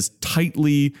game as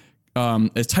tightly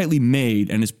made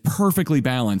and as perfectly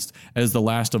balanced as The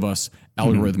Last of Us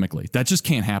algorithmically. That just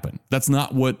can't happen. That's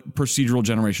not what procedural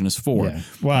generation is for. Yeah.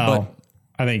 Well,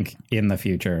 I think in the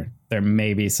future there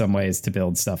may be some ways to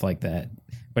build stuff like that,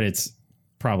 but it's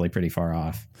probably pretty far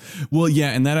off. Well,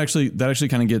 yeah, and that actually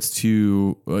kind of gets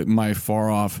to my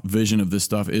far off vision of this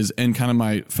stuff and kind of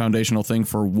my foundational thing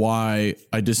for why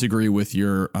I disagree with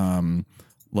your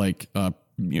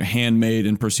handmade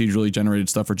and procedurally generated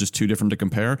stuff are just too different to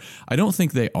compare. I don't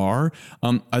think they are.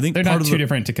 I think they're not too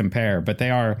different to compare, but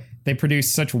they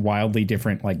produce such wildly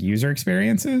different user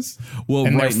experiences. Well,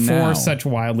 and right they're for such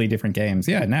wildly different games.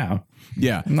 Yeah, now.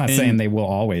 Yeah. I'm not saying they will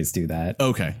always do that.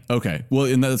 Okay. Well,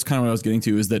 and that's kind of what I was getting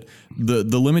to, is that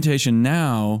the limitation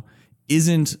now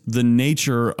isn't the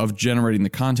nature of generating the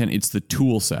content, it's the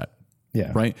tool set.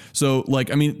 Yeah. Right. So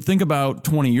think about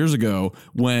 20 years ago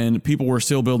when people were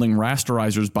still building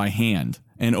rasterizers by hand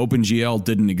and OpenGL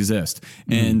didn't exist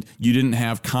and you didn't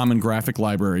have common graphic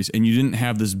libraries and you didn't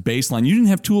have this baseline. You didn't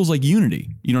have tools like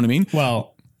Unity. You know what I mean?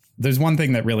 Well, there's one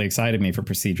thing that really excited me for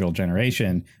procedural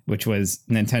generation, which was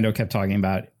Nintendo kept talking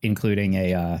about including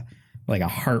a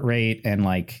heart rate and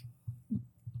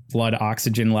blood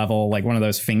oxygen level, like one of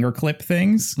those finger clip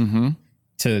things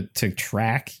to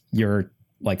track your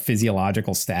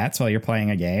physiological stats while you're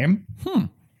playing a game.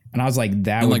 And I was like,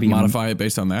 that would be modify it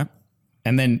based on that.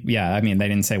 And then, yeah, I mean, they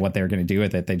didn't say what they were going to do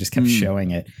with it. They just kept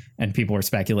showing it. And people were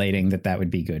speculating that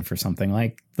would be good for something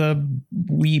like the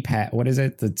Wii Pad. What is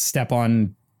it? The Step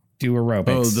On Do Aerobics.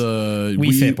 Oh, the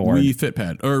Wii Fit board. Wii Fit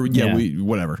Pad. Or,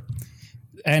 whatever.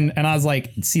 And I was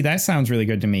like, see, that sounds really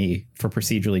good to me for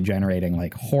procedurally generating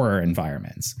like horror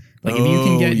environments. Like if you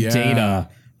can get data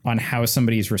on how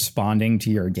somebody's responding to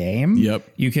your game,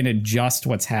 you can adjust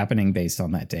what's happening based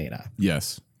on that data.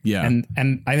 Yes. Yeah.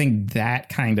 And I think that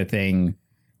kind of thing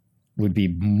would be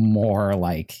more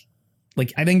like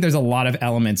I think there's a lot of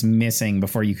elements missing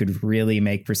before you could really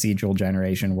make procedural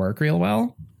generation work real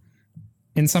well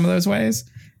in some of those ways.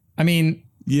 I mean,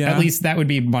 at least that would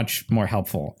be much more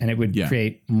helpful, and it would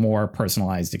create more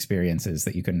personalized experiences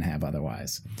that you couldn't have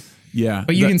otherwise. Yeah.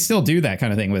 But you can still do that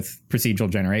kind of thing with procedural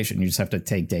generation. You just have to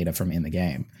take data from in the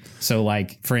game. So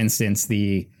like, for instance,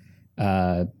 the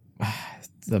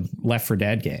Left 4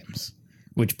 Dead games,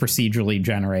 which procedurally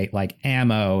generate like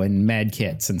ammo and med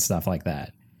kits and stuff like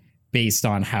that based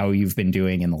on how you've been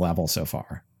doing in the level so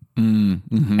far.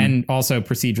 And also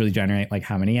procedurally generate like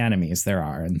how many enemies there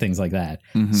are and things like that.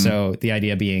 So the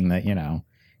idea being that, you know,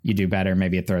 you do better,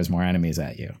 maybe it throws more enemies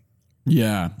at you.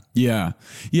 Yeah.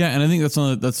 And I think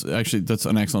that's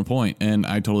an excellent point. And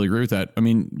I totally agree with that. I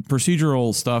mean,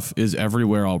 procedural stuff is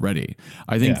everywhere already.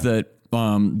 I think that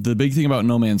the big thing about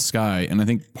No Man's Sky, and I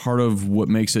think part of what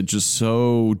makes it just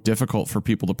so difficult for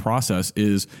people to process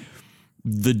is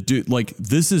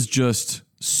this is just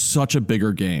such a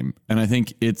bigger game. And I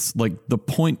think it's like the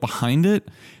point behind it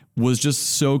was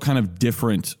just so kind of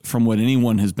different from what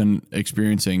anyone has been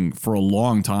experiencing for a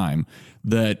long time,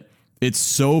 that it's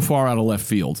so far out of left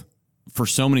field for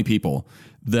so many people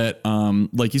that,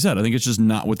 like you said, I think it's just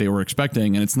not what they were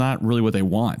expecting, and it's not really what they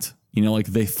want. You know, like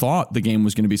they thought the game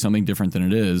was going to be something different than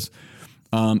it is.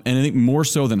 And I think more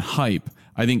so than hype,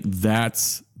 I think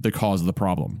that's the cause of the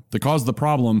problem. The cause of the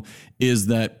problem is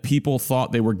that people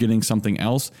thought they were getting something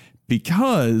else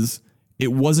because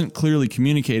it wasn't clearly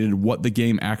communicated what the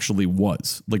game actually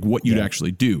was, like what you'd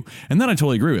actually do. And that I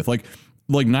totally agree with. Like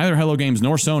neither Hello Games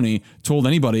nor Sony told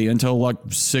anybody until like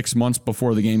 6 months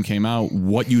before the game came out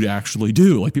what you'd actually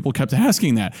do. Like people kept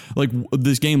asking that, like,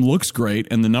 this game looks great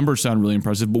and the numbers sound really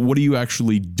impressive, but what do you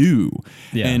actually do?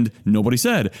 And nobody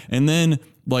said. And then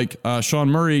like Sean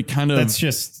Murray kind of...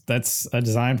 That's a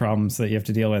design problem that you have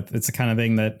to deal with. It's the kind of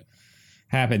thing that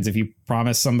happens if you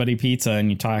promise somebody pizza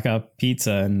and you talk up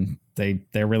pizza and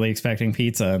they're really expecting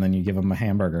pizza, and then you give them a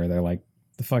hamburger. They're like,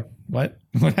 the fuck, what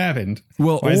happened?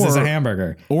 Well, why is this a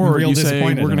hamburger? Or you say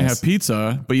we're going to have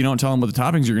pizza, but you don't tell them what the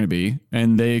toppings are going to be,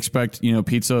 and they expect, you know,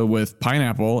 pizza with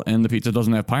pineapple, and the pizza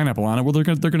doesn't have pineapple on it. Well, they're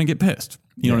going to get pissed.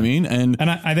 You know what I mean? And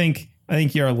I think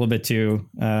you're a little bit too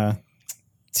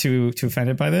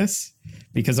offended by this,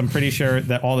 because I'm pretty sure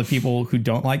that all the people who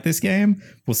don't like this game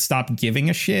will stop giving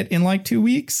a shit in like 2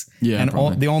 weeks. Yeah,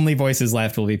 and the only voices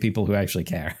left will be people who actually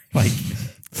care. Like,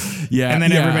 and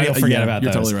then everybody will forget about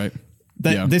those. You're totally right.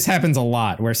 This happens a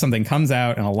lot, where something comes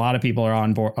out and a lot of people are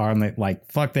on board,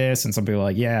 like, fuck this, and some people are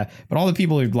like, yeah, but all the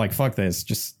people who like fuck this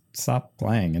just stop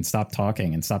playing and stop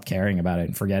talking and stop caring about it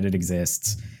and forget it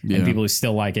exists. And people who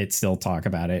still like it still talk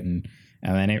about it, and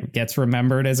then it gets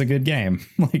remembered as a good game.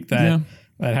 Like that.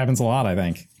 That happens a lot, I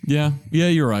think. Yeah,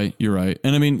 you're right.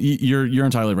 And I mean, you're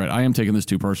entirely right. I am taking this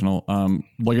too personal.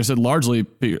 Like I said, largely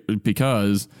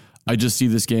because I just see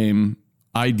this game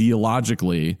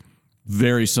ideologically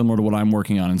very similar to what I'm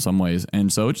working on in some ways.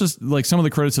 And so it's just like some of the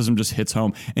criticism just hits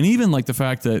home. And even like the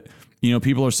fact that, you know,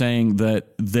 people are saying that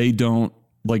they don't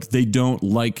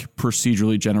like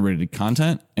procedurally generated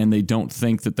content, and they don't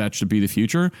think that should be the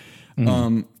future.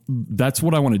 That's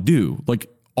what I want to do. Like,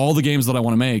 all the games that I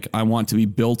want to make, I want to be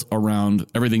built around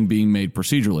everything being made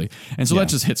procedurally. And so that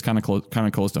just hits kind of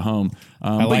close to home.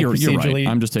 But you're right.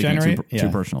 I'm just taking it too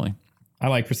personally. I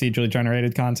like procedurally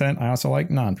generated content. I also like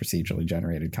non-procedurally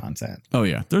generated content. Oh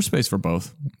yeah. There's space for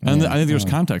both. And I think there's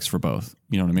context for both.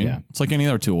 You know what I mean? Yeah. It's like any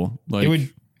other tool.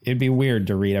 Like, it'd be weird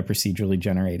to read a procedurally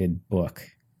generated book.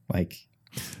 Like,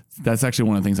 that's actually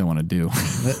one of the things I want to do.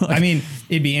 I mean,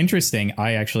 it'd be interesting.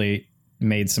 I actually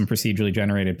made some procedurally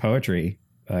generated poetry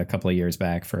a couple of years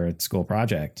back for a school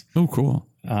project. Oh, cool.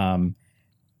 And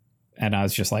I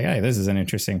was just like, hey, this is an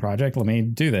interesting project. Let me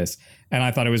do this. And I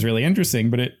thought it was really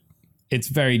interesting, but it's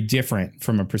very different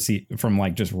from from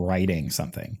like just writing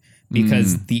something,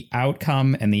 because the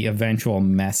outcome and the eventual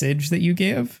message that you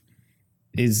give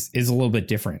is a little bit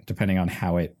different depending on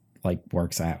how it like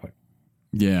works out.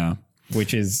 Yeah.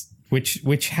 Which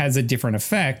has a different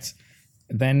effect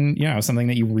than, you know, something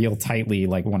that you real tightly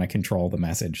like want to control the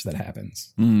message that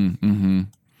happens.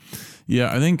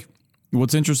 Yeah, I think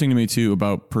what's interesting to me too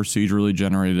about procedurally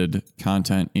generated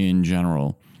content in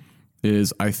general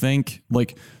is I think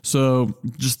so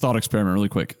just thought experiment really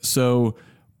quick. So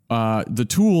the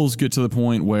tools get to the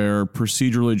point where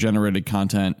procedurally generated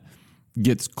content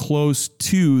gets close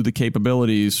to the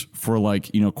capabilities for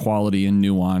quality and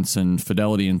nuance and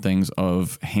fidelity and things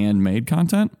of handmade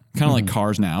content, kind of like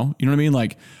cars now. You know what I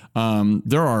mean?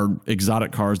 There are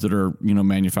exotic cars that are,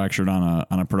 manufactured on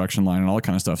a production line and all that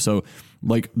kind of stuff. So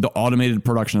the automated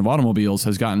production of automobiles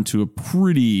has gotten to a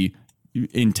pretty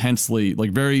intensely,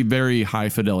 very, very high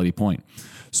fidelity point.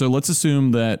 So let's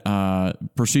assume that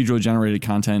procedurally generated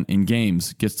content in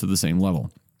games gets to the same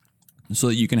level, so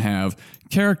that you can have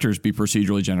characters be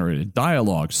procedurally generated,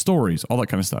 dialogue, stories, all that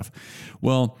kind of stuff.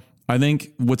 Well, I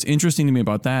think what's interesting to me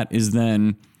about that is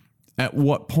then at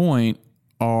what point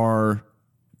are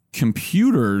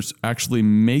computers actually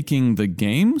making the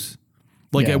games?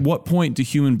 At what point do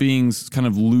human beings kind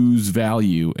of lose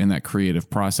value in that creative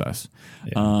process?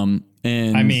 Yeah.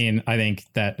 And I mean, I think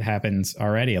that happens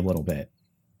already a little bit.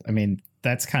 I mean,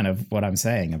 that's kind of what I'm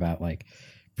saying about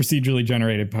procedurally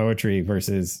generated poetry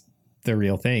versus the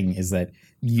real thing, is that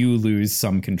you lose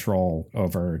some control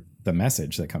over the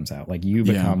message that comes out. You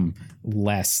become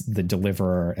less the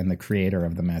deliverer and the creator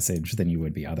of the message than you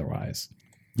would be otherwise.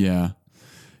 Yeah.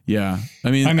 Yeah.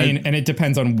 I mean, and it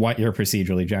depends on what you're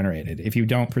procedurally generated. If you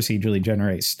don't procedurally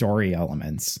generate story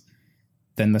elements,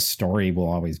 then the story will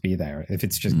always be there. If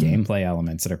it's just gameplay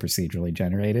elements that are procedurally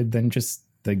generated, then just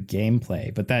the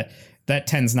gameplay. But that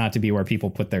tends not to be where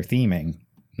people put their theming,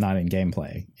 not in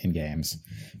gameplay in games.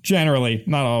 Generally,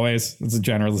 not always. It's a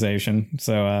generalization.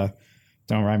 So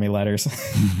don't write me letters.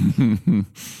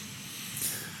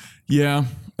 Yeah.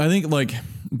 I think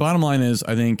bottom line is,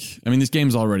 this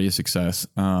game's already a success.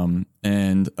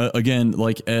 And again,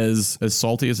 as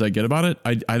salty as I get about it,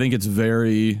 I think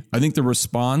I think the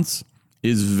response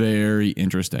is very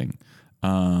interesting.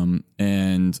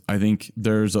 And I think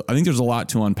there's a lot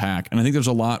to unpack, and I think there's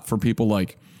a lot for people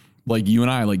like you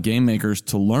and I, game makers,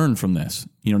 to learn from this.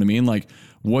 You know what I mean?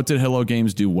 What did Hello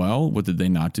Games do well? What did they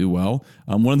not do well?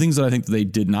 One of the things that I think that they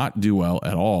did not do well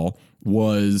at all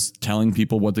was telling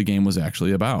people what the game was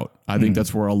actually about. I think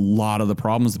that's where a lot of the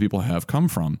problems that people have come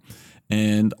from.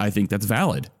 And I think that's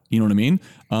valid. You know what I mean?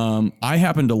 I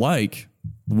happen to like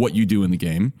what you do in the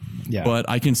game, but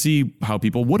I can see how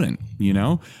people wouldn't,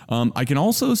 I can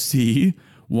also see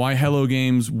why Hello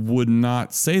Games would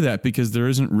not say that, because there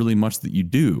isn't really much that you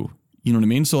do. You know what I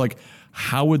mean? So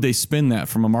how would they spin that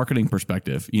from a marketing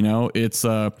perspective? It's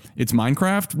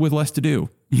Minecraft with less to do.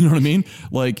 You know what I mean?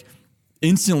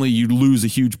 Instantly you'd lose a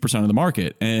huge percent of the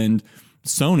market, and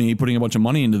Sony putting a bunch of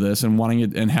money into this and wanting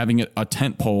it and having it a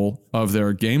tent pole of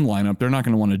their game lineup, they're not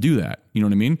going to want to do that. You know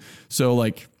what I mean? So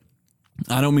I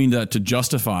don't mean that to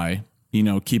justify,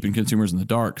 keeping consumers in the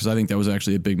dark, because I think that was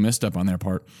actually a big misstep on their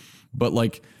part.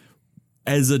 But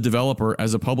as a developer,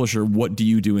 as a publisher, what do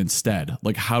you do instead?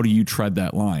 How do you tread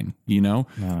that line?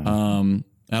 And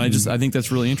I think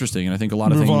that's really interesting. And I think a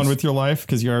lot of things. Move on with your life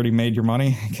because you already made your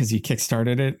money, because you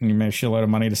kickstarted it and you made a shitload of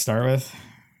money to start with.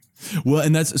 Well,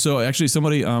 and that's so actually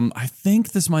somebody, I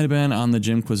think this might have been on the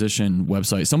Jimquisition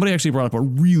website. Somebody actually brought up a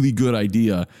really good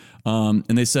idea. And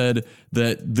they said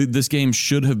that this game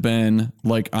should have been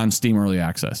on Steam Early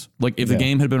Access. If the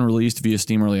game had been released via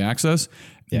Steam Early Access,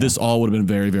 this all would have been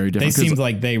very, very different. They seemed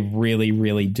like they really,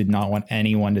 really did not want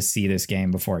anyone to see this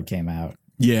game before it came out.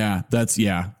 Yeah,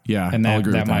 yeah. And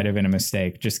that might have been a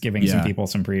mistake, just giving some people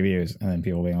some previews and then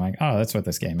people being like, oh, that's what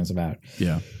this game is about.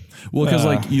 Yeah. Well,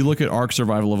 because you look at Ark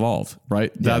Survival Evolved,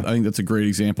 right? I think that's a great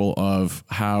example of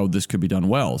how this could be done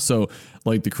well. So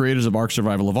the creators of Ark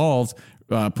Survival Evolved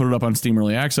put it up on Steam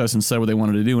Early Access and said what they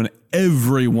wanted to do. And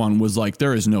everyone was like,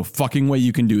 there is no fucking way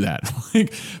you can do that.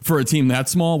 For a team that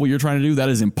small, what you're trying to do, that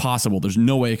is impossible. There's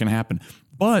no way it can happen.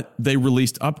 But they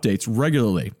released updates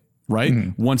regularly. Right.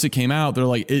 Mm-hmm. Once it came out, they're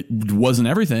like, it wasn't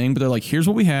everything, but they're like, here's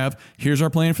what we have. Here's our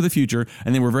plan for the future.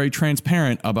 And they were very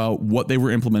transparent about what they were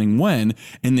implementing when,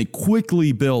 and they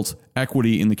quickly built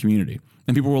equity in the community.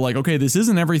 And people were like, okay, this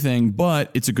isn't everything,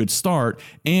 but it's a good start.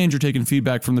 And you're taking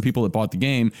feedback from the people that bought the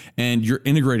game and you're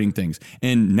integrating things.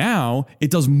 And now it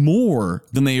does more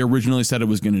than they originally said it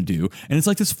was going to do. And it's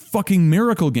like this fucking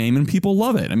miracle game and people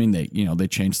love it. I mean, they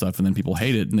change stuff and then people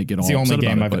hate it and they get all upset about it. It's the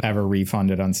only game I've ever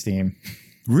refunded on Steam.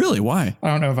 Really? Why? I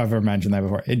don't know if I've ever mentioned that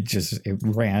before. It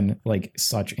ran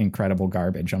such incredible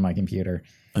garbage on my computer.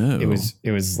 Oh. It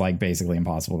was basically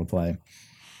impossible to play.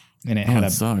 And it had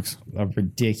a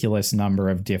ridiculous number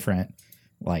of different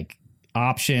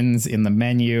options in the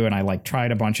menu. And I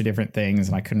tried a bunch of different things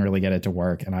and I couldn't really get it to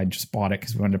work. And I just bought it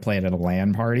because we wanted to play it at a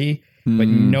LAN party. but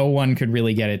no one could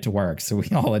really get it to work. So we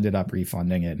all ended up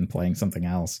refunding it and playing something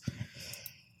else.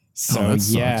 So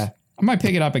I might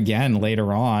pick it up again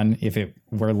later on if it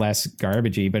were less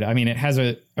garbagey. But I mean, it has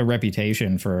a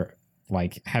reputation for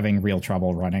like having real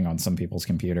trouble running on some people's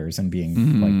computers and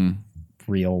being like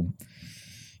real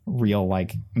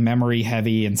like memory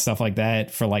heavy and stuff like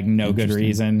that for like no good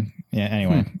reason. Yeah.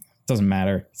 Anyway, doesn't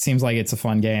matter. It seems like it's a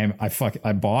fun game.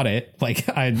 I bought it. Like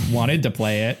I wanted to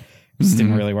play it. Just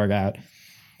didn't really work out.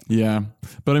 Yeah.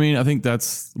 But I mean, I think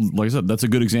that's, like I said, that's a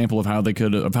good example of how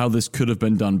this could have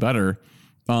been done better.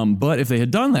 But if they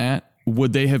had done that,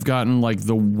 would they have gotten like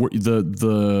the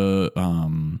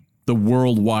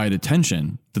worldwide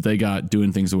attention that they got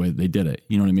doing things the way that they did it?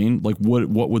 You know what I mean? Like what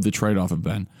would the trade-off have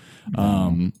been?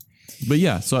 But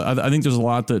yeah, so I think there's a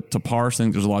lot to parse. I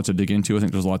think there's a lot to dig into. I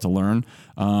think there's a lot to learn.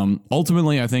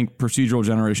 Ultimately, I think procedural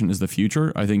generation is the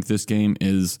future. I think this game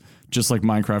is just like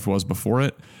Minecraft was before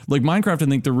it. Like Minecraft, I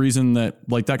think the reason that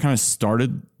like that kind of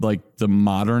started like the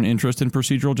modern interest in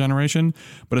procedural generation,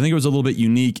 but I think it was a little bit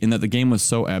unique in that the game was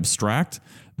so abstract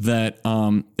that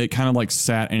it kind of like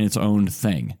sat in its own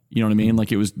thing. You know what I mean?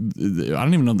 Like it was, I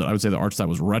don't even know that I would say the art style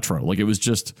was retro. Like it was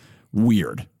just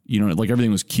weird. You know, like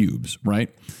everything was cubes,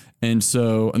 right? And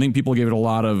so I think people gave it a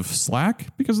lot of slack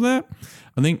because of that.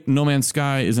 I think No Man's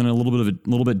Sky is in a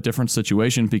little bit different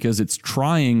situation because it's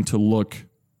trying to look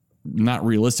not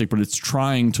realistic, but it's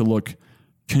trying to look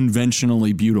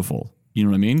conventionally beautiful. You know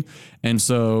what I mean? And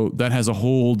so that has a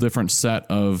whole different set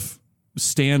of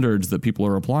standards that people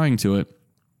are applying to it.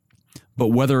 But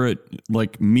whether it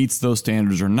like meets those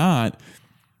standards or not,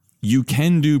 you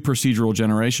can do procedural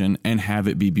generation and have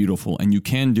it be beautiful, and you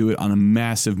can do it on a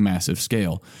massive, massive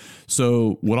scale.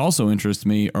 So what also interests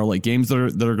me are like games that are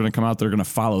going to come out that are going to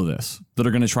follow this, that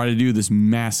are going to try to do this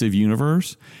massive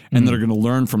universe and that are going to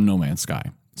learn from No Man's Sky.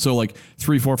 So like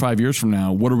 3, 4, 5 years from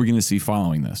now, what are we going to see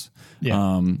following this?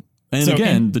 Yeah. And so,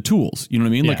 again, the tools, you know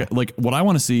what I mean? Yeah. Like what I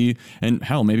want to see, and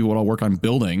hell, maybe what I'll work on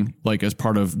building, like as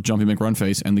part of Jumpy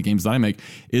McRunface and the games that I make,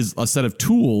 is a set of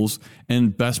tools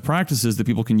and best practices that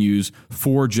people can use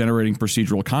for generating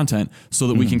procedural content so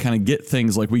that we can kind of get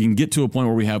things like we can get to a point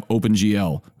where we have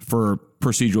OpenGL for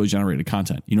procedurally generated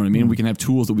content. You know what I mean? We can have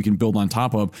tools that we can build on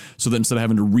top of so that instead of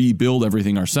having to rebuild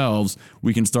everything ourselves,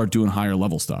 we can start doing higher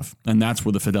level stuff. And that's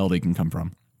where the fidelity can come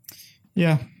from.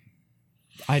 Yeah.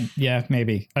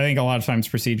 Maybe. I think a lot of times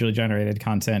procedurally generated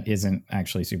content isn't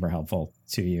actually super helpful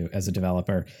to you as a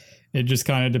developer. It just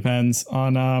kind of depends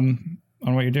on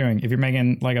what you're doing. If you're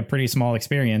making like a pretty small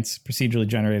experience, procedurally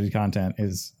generated content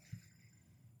is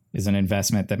an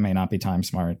investment that may not be time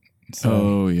smart.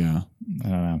 So, I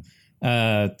don't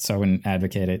know. So I wouldn't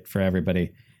advocate it for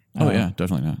everybody.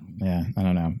 Definitely not. Yeah, I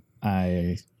don't know.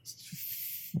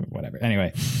 Whatever.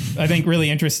 Anyway, I think really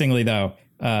interestingly though,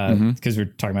 because we're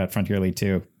talking about Frontier Elite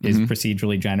 2 is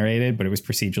procedurally generated, but it was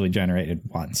procedurally generated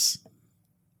once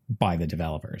by the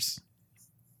developers.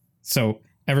 So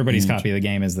everybody's copy of the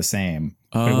game is the same,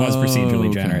 but it was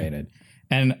procedurally generated.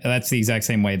 And that's the exact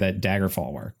same way that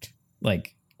Daggerfall worked.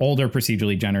 Like older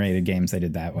procedurally generated games, they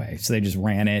did that way. So they just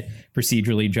ran it,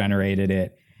 procedurally generated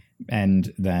it,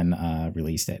 and then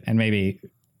released it. And maybe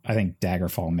I think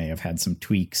Daggerfall may have had some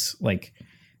tweaks, like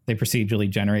they procedurally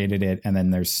generated it, and then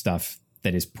there's stuff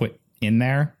that is put in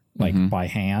there like by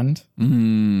hand.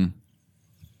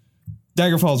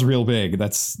 Daggerfall's real big.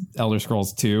 That's Elder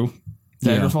Scrolls 2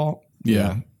 Daggerfall.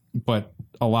 Yeah. But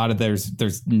a lot of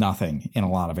there's nothing in a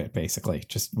lot of it, basically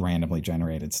just randomly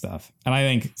generated stuff. And I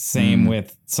think same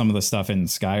with some of the stuff in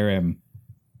Skyrim,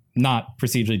 not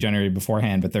procedurally generated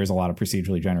beforehand, but there's a lot of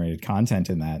procedurally generated content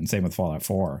in that. And same with Fallout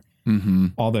 4.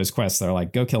 All those quests that are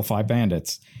like, go kill 5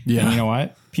 bandits. Yeah. And you know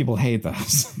what? People hate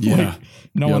those. Yeah. Like,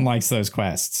 no one likes those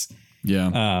quests.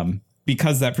 Yeah.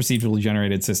 Because that procedurally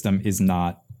generated system it's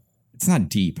not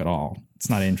deep at all. It's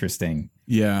not interesting.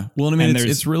 Yeah. Well, I mean,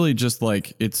 it's really just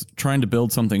like it's trying to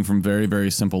build something from very,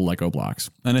 very simple Lego blocks.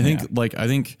 And I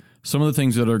think some of the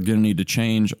things that are going to need to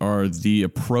change are the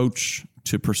approach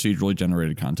to procedurally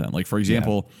generated content. Like, for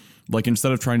example, like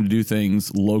instead of trying to do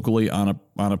things locally on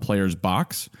a player's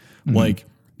box, like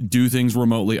do things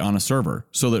remotely on a server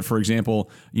so that, for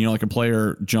example, you know, like a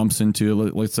player jumps into,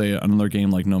 let's say another game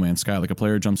like No Man's Sky, like a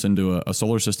player jumps into a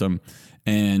solar system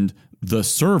and the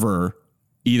server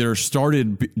either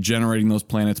started generating those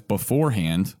planets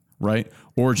beforehand, right?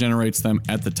 Or generates them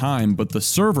at the time, but the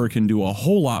server can do a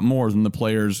whole lot more than the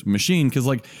player's machine. Cause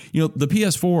like, you know, the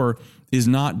PS4 is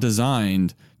not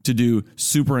designed to do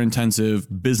super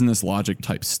intensive business logic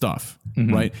type stuff,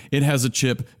 right? It has a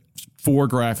chip for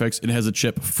graphics. It has a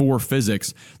chip for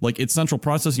physics. Like its central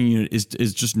processing unit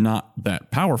is just not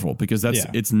that powerful because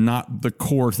it's not the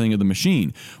core thing of the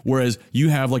machine. Whereas you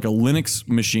have like a Linux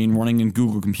machine running in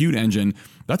Google Compute Engine.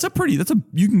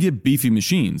 You can get beefy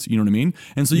machines, you know what I mean?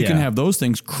 And so you can have those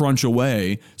things crunch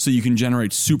away so you can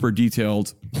generate super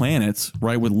detailed planets,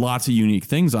 right? With lots of unique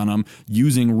things on them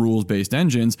using rules-based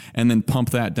engines and then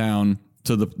pump that down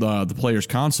to the player's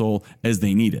console as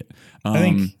they need it. I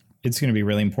think it's going to be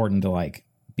really important to like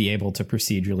be able to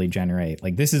procedurally generate.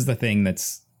 Like this is the thing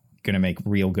that's going to make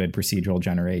real good procedural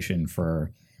generation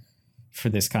for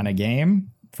this kind of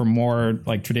game. For more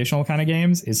like traditional kind of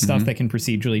games is stuff that can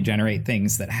procedurally generate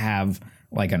things that have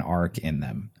like an arc in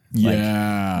them.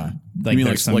 Yeah. Like you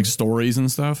mean like stories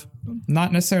and stuff?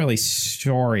 Not necessarily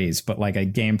stories, but like a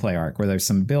gameplay arc where there's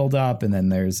some build up and then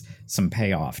there's some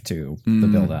payoff to the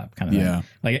build up kind of thing.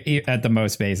 Like at the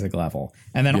most basic level.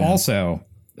 And then also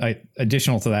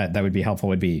additional to that would be helpful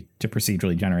would be to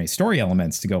procedurally generate story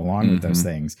elements to go along with those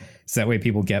things. So that way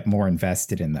people get more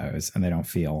invested in those and they don't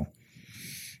feel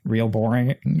real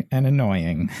boring and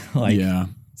annoying, like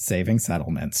saving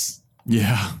settlements.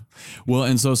 Yeah. Well,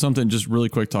 and so something just really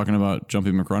quick talking about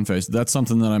Jumpy McRunface, that's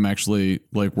something that I'm actually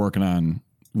like working on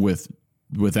with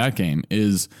that game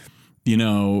is, you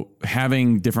know,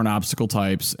 having different obstacle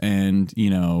types and,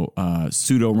 you know,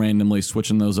 pseudo randomly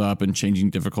switching those up and changing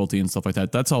difficulty and stuff like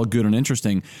that. That's all good and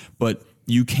interesting, but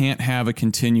you can't have a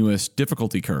continuous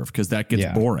difficulty curve because that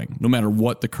gets boring no matter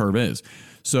what the curve is.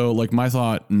 So like my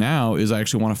thought now is I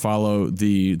actually want to follow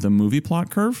the movie plot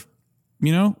curve,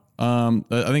 you know? I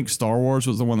think Star Wars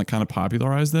was the one that kind of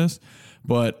popularized this,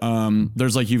 but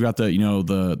there's like, you've got the, you know,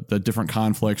 the different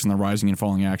conflicts and the rising and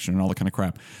falling action and all that kind of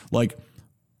crap. Like,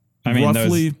 I mean,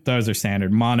 roughly, those are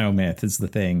standard. Monomyth is the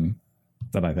thing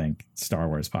that I think Star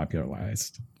Wars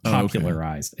popularized.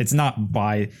 It's not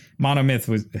by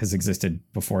Monomyth has existed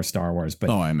before Star Wars, but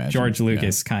I imagine, George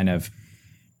Lucas kind of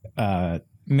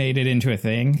made it into a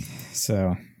thing.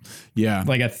 So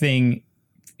like a thing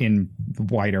in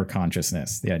wider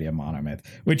consciousness, the idea of monomyth,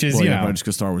 which is, but just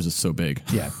because Star Wars is so big.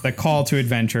 The call to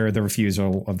adventure, the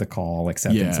refusal of the call,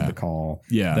 acceptance of the call,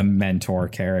 the mentor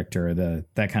character,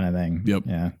 that kind of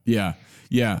thing.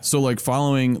 Yeah. So like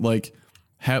following, like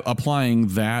applying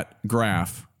that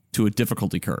graph to a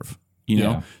difficulty curve, you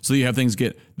know? So you have things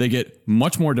get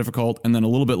much more difficult and then a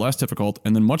little bit less difficult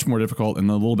and then much more difficult and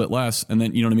then a little bit less. And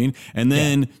then, you know what I mean? And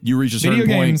then you reach a certain point.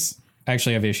 Video games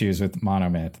actually have issues with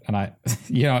monomyth, and I,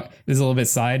 you know, this is a little bit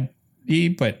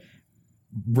side-y, but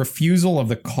refusal of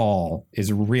the call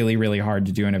is really, really hard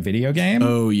to do in a video game.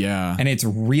 Oh yeah. And it's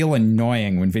real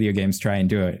annoying when video games try and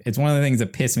do it. It's one of the things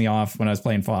that pissed me off when I was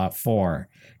playing Fallout 4,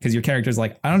 because your character's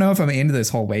like, I don't know if I'm into this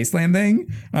whole wasteland thing.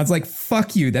 And I was like,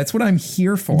 fuck you. That's what I'm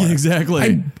here for. Yeah,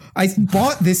 exactly. I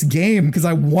bought this game because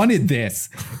I wanted this.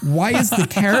 Why is the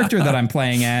character that I'm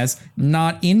playing as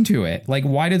not into it? Like,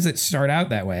 why does it start out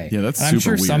that way? Yeah, that's and super I'm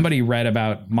sure weird. Somebody read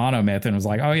about monomyth and was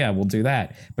like, oh yeah, we'll do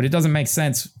that. But it doesn't make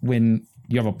sense when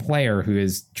you have a player who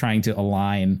is trying to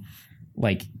align,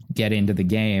 like, get into the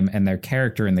game, and their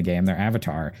character in the game, their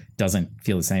avatar, doesn't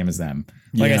feel the same as them.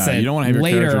 Like I said, you don't want to have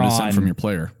your character descend from your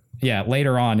player. Yeah,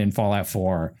 later on in Fallout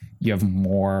 4, you have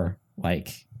more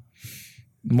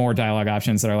dialogue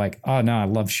options that are like, oh no, I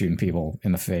love shooting people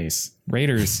in the face.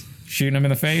 Raiders, shooting them in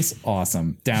the face,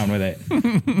 awesome, down with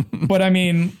it. But I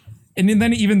mean, and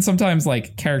then even sometimes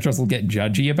like characters will get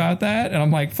judgy about that, and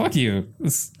I'm like, fuck you.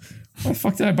 Why the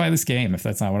fuck did I buy this game if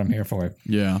that's not what I'm here for?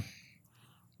 Yeah.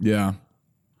 I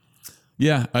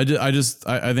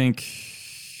think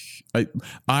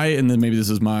and then maybe this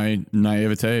is my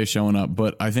naivete showing up,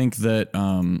 but I think that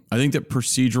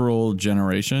procedural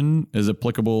generation is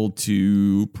applicable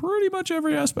to pretty much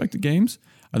every aspect of games.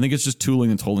 I think it's just tooling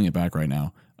that's holding it back right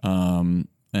now.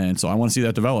 And so I want to see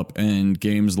that develop, and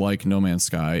games like No Man's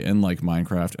Sky and like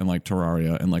Minecraft and like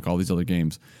Terraria and like all these other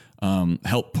games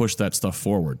help push that stuff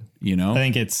forward, you know? I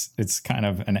think it's kind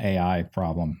of an AI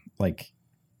problem. Like,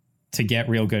 to get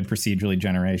real good procedurally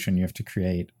generation, you have to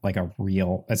create like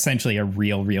essentially a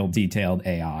real detailed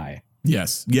AI.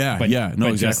 Yes. Yeah. But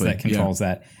exactly. Just that controls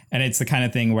that. And it's the kind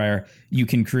of thing where you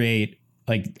can create,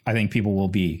 like, I think people will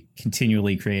be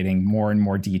continually creating more and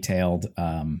more detailed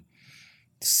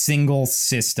single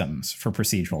systems for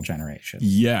procedural generation.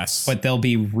 Yes. But they'll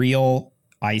be real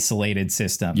isolated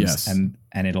systems. Yes. And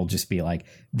it'll just be like,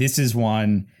 this is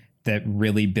one that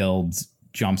really builds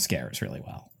jump scares really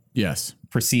well. Yes.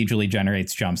 Procedurally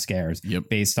generates jump scares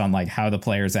based on like how the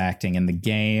player's acting in the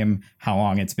game, how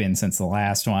long it's been since the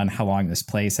last one, how long this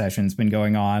play session's been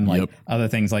going on, like other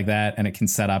things like that. And it can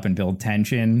set up and build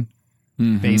tension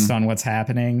based on what's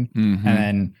happening,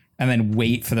 and then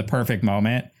wait for the perfect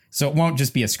moment So it won't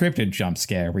just be a scripted jump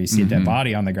scare where you see a dead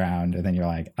body on the ground and then you're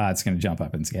like, it's going to jump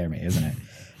up and scare me, isn't it?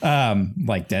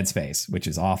 Like Dead Space, which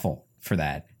is awful for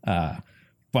that.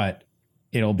 But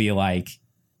it'll be like,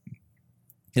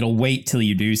 it'll wait till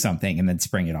you do something and then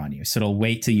spring it on you. So it'll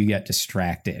wait till you get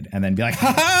distracted and then be like,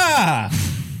 ha ha!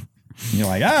 And you're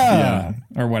like,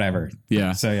 or whatever.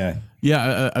 Yeah. So yeah.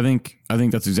 Yeah, I think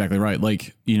that's exactly right.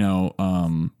 Like,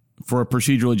 for a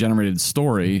procedurally generated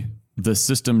story, the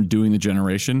system doing the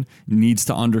generation needs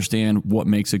to understand what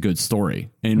makes a good story.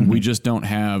 And we just don't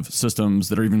have systems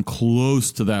that are even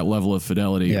close to that level of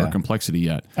fidelity or complexity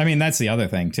yet. I mean, that's the other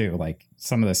thing too. Like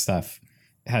some of this stuff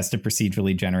has to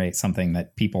procedurally generate something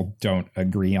that people don't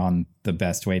agree on the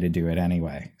best way to do it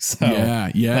anyway. So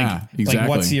exactly. Like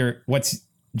what's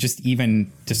just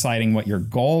even deciding what your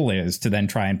goal is to then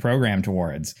try and program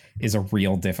towards is a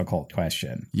real difficult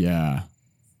question. Yeah.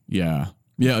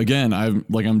 Again, I'm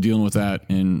dealing with that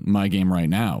in my game right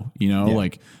now,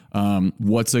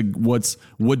 what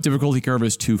difficulty curve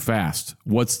is too fast?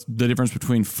 What's the difference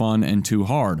between fun and too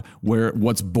hard?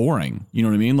 What's boring? You know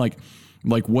what I mean? Like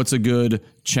what's a good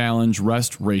challenge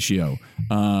rest ratio?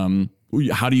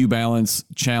 How do you balance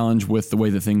challenge with the way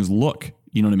that things look?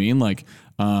 You know what I mean? Like,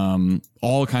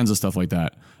 all kinds of stuff like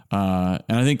that. And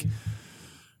I think,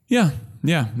 I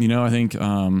think,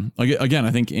 again,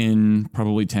 I think in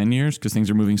probably 10 years, because things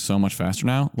are moving so much faster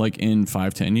now, like in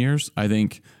 5-10 years, I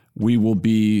think we will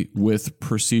be with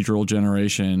procedural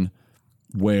generation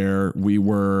where we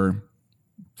were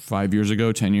 5 years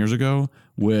ago, 10 years ago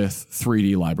with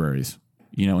 3D libraries,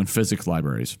 and physics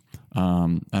libraries.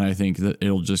 And I think that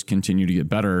it'll just continue to get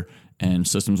better and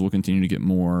systems will continue to get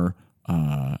more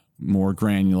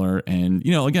granular and,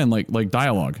 again, like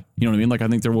dialogue, you know what I mean? Like, I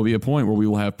think there will be a point where we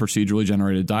will have procedurally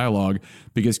generated dialogue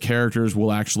because characters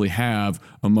will actually have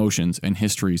emotions and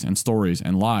histories and stories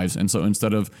and lives. And so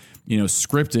instead of,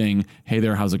 scripting, hey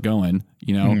there, how's it going?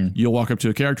 You'll walk up to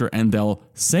a character and they'll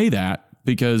say that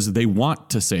because they want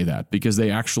to say that, because they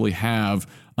actually have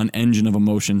an engine of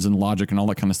emotions and logic and all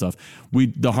that kind of stuff.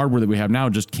 The hardware that we have now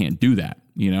just can't do that,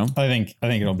 I think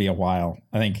it'll be a while.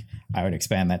 I think I would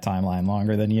expand that timeline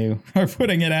longer than you are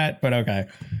putting it at, but okay.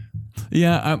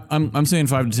 Yeah, I'm saying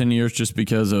 5 to 10 years just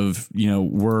because of,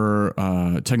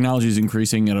 technology is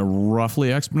increasing at a roughly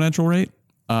exponential rate.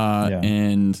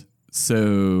 And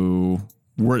so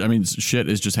shit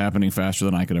is just happening faster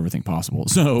than I could ever think possible.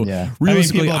 So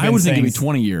realistically, I would think it'd be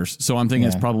 20 years. So I'm thinking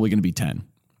it's probably going to be 10.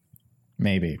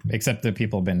 Maybe, except that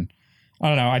people have been, I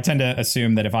don't know. I tend to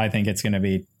assume that if I think it's going to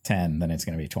be 10, then it's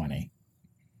going to be 20.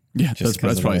 Yeah, that's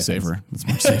probably safer. That's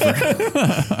more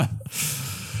safer.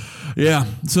 Yeah.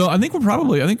 So I think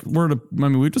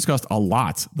we've discussed a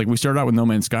lot. Like we started out with No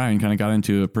Man's Sky and kind of got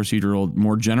into a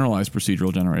more generalized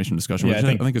procedural generation discussion, which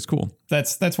I think is cool.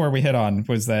 That's where we hit on,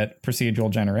 was that procedural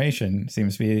generation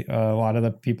seems to be a lot of the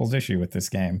people's issue with this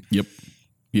game. Yep.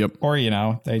 Or,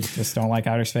 they just don't like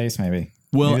outer space, maybe.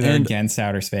 Well, maybe they're against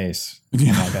outer space on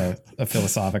like a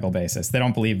philosophical basis. They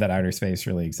don't believe that outer space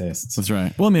really exists. That's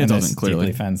right. Well, I mean, it doesn't, clearly.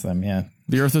 Deeply offends them, yeah.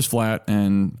 The Earth is flat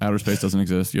and outer space doesn't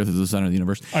exist. The Earth is the center of the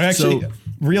universe.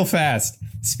 Real fast,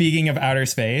 speaking of outer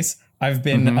space, I've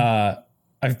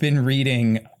been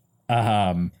reading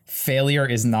Failure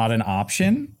is Not an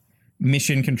Option,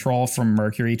 Mission Control from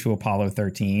Mercury to Apollo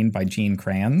 13 by Gene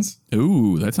Kranz.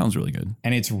 Ooh, that sounds really good.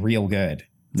 And it's real good.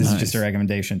 This is just a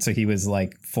recommendation. So he was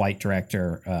like flight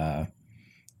director,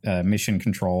 mission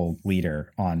control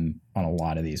leader on a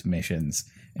lot of these missions.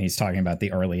 And he's talking about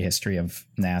the early history of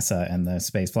NASA and the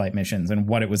spaceflight missions and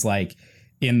what it was like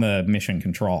in the mission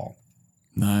control.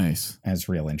 Nice. And it's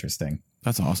real interesting.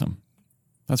 That's awesome.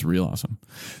 That's real awesome.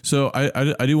 So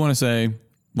I do want to say,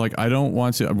 like, I don't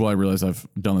want to, well, I realize I've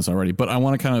done this already, but I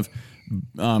want to kind of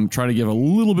try to give a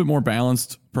little bit more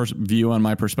balanced view on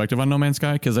my perspective on No Man's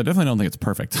Sky, because I definitely don't think it's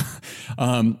perfect.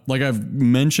 Like I've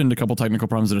mentioned a couple technical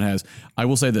problems that it has. I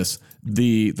will say this,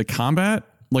 the combat,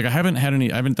 like I haven't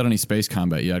done any space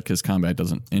combat yet because combat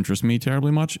doesn't interest me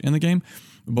terribly much in the game.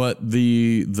 But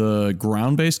the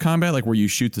ground-based combat, like where you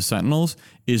shoot the sentinels,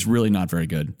 is really not very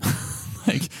good.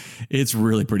 Like it's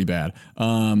really pretty bad.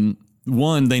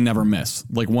 One, they never miss.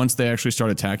 Like once they actually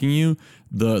start attacking you,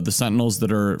 the sentinels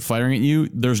that are firing at you,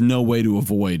 there's no way to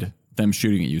avoid them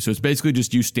shooting at you. So it's basically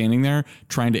just you standing there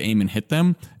trying to aim and hit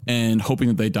them and hoping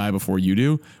that they die before you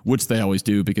do, which they always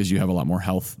do because you have a lot more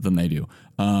health than they do.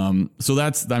 So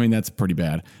that's pretty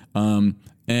bad.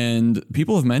 And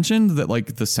people have mentioned that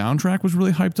like the soundtrack was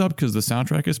really hyped up because the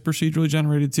soundtrack is procedurally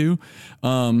generated too.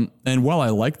 And while I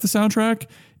like the soundtrack,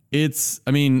 it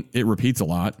repeats a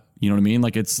lot. You know what I mean?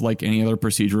 Like it's like any other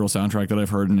procedural soundtrack that I've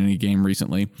heard in any game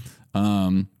recently.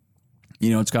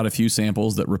 it's got a few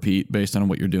samples that repeat based on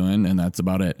what you're doing, and that's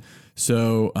about it.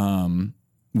 So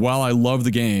while I love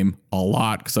the game a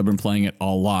lot because I've been playing it a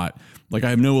lot, like I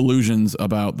have no illusions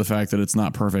about the fact that it's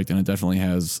not perfect, and it definitely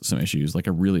has some issues. Like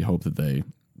I really hope that they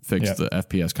fix the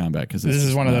FPS combat, because this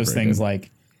is one of those things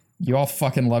like, you all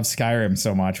fucking love Skyrim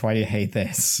so much. Why do you hate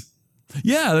this?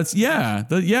 Yeah,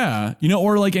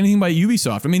 or like anything by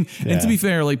Ubisoft. I mean, and to be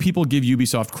fair, like people give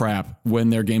Ubisoft crap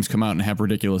when their games come out and have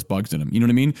ridiculous bugs in them. You know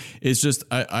what I mean? It's just,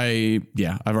 I've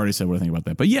already said what I think about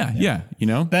that. But yeah,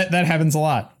 that happens a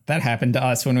lot. That happened to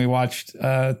us when we watched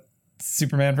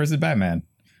Superman versus Batman.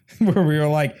 Where we were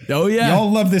like, oh yeah,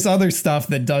 y'all love this other stuff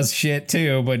that does shit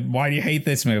too, but why do you hate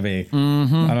this movie?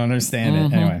 Mm-hmm. I don't understand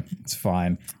it. Anyway, it's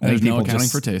fine. There's no accounting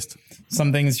for taste.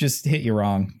 Some things just hit you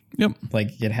wrong. Yep.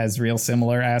 Like it has real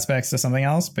similar aspects to something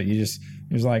else, but you're just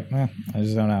like, I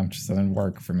just don't know. It just doesn't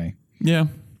work for me. Yeah.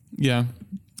 Yeah.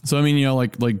 So, I mean,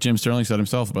 like Jim Sterling said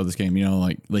himself about this game,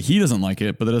 like he doesn't like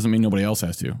it, but that doesn't mean nobody else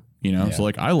has to, So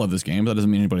like, I love this game, but that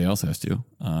doesn't mean anybody else has to.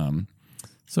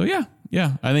 So yeah,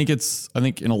 I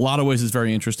think in a lot of ways it's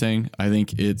very interesting. I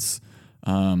think it's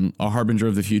a harbinger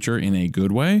of the future in a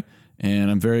good way.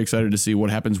 And I'm very excited to see what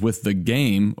happens with the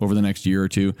game over the next year or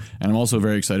two. And I'm also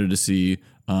very excited to see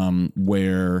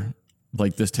where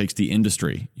like this takes the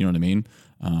industry. You know what I mean?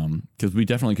 Because we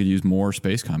definitely could use more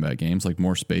space combat games, like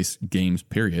more space games,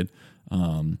 period.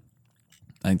 I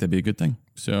think that'd be a good thing.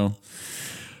 So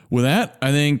with that,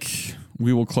 I think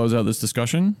we will close out this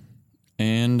discussion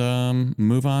and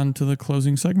move on to the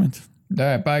closing segment. All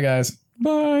right. Bye, guys.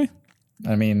 Bye.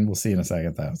 I mean, we'll see in a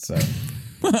second, though. So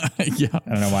yeah. I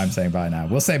don't know why I'm saying bye now.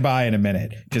 We'll say bye in a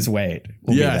minute. Just wait.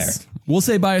 We'll be there. We'll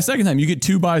say bye a second time. You get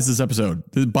 2 buys this episode.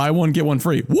 Buy one, get one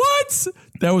free. What?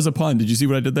 That was a pun. Did you see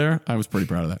what I did there? I was pretty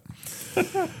proud of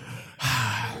that.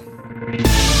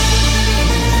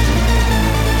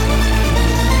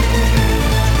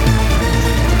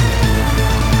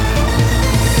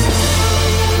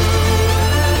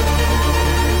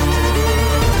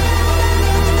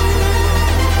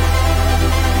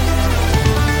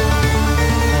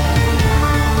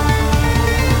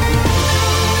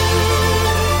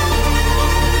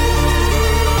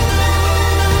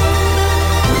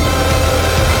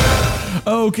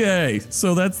 Okay,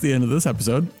 so that's the end of this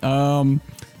episode. I thought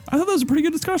that was a pretty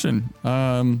good discussion.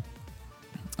 I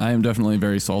am definitely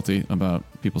very salty about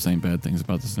people saying bad things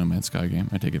about this No Man's Sky game.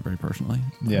 I take it very personally.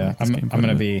 Yeah, I'm going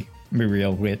to be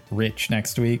real rich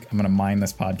next week. I'm going to mine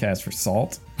this podcast for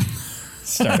salt,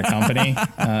 start a company,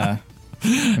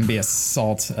 and be a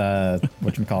salt,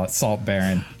 salt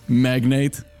baron.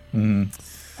 Magnate.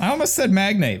 Mm-hmm. I almost said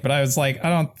magnate, but I was like, I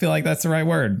don't feel like that's the right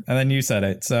word. And then you said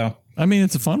it, so... I mean,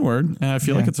 it's a fun word, and I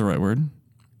feel like it's the right word.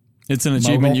 It's an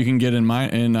achievement you can get in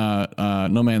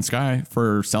No Man's Sky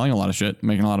for selling a lot of shit,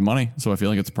 making a lot of money. So I feel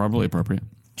like it's probably appropriate.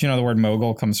 Do you know the word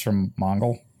mogul comes from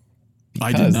Mongol?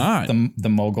 I did not. The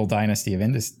Mughal dynasty of the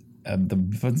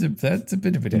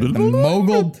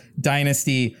Mughal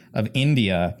dynasty of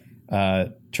India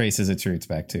traces its roots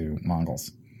back to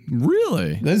Mongols.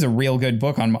 Really? This is a real good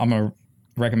book. I'm gonna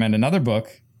recommend another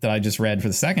book that I just read for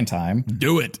the second time.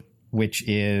 Do it. Which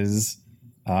is,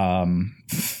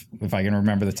 if I can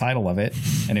remember the title of it,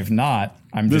 and if not,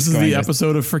 This is the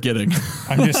episode of forgetting.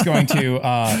 I'm just going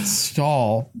to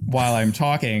stall while I'm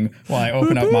talking while I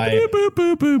open up my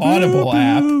Audible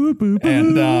app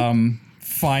and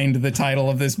find the title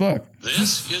of this book.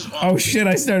 This is oh shit!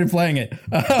 I started playing it.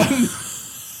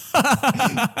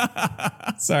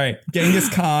 Sorry, Genghis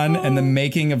Khan and the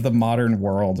Making of the Modern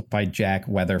World by Jack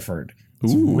Weatherford.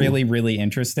 It's really, really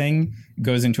interesting.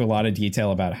 Goes into a lot of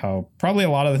detail about how probably a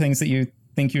lot of the things that you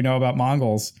think you know about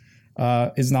Mongols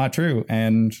is not true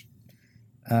and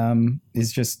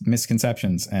is just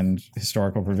misconceptions and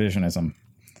historical revisionism.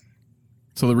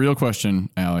 So the real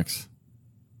question, Alex,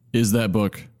 is that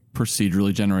book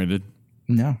procedurally generated?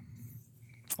 No.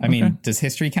 I mean, does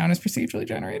history count as procedurally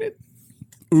generated?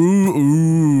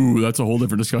 Ooh, that's a whole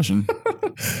different discussion.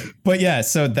 But yeah,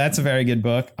 so that's a very good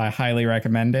book. I highly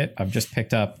recommend it. I've just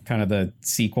picked up kind of the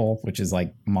sequel, which is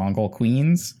like Mongol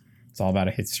Queens. It's all about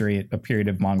a period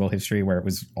of Mongol history where it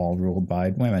was all ruled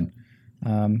by women.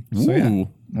 So yeah,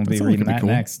 we'll be reading that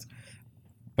next.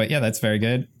 But yeah, that's very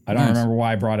good. I don't remember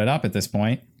why I brought it up at this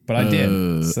point, but I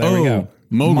did. So there we go.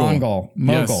 Mogul.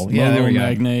 Yes, yeah, there we go.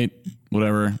 Magnate,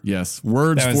 whatever. Yes.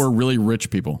 Words for really rich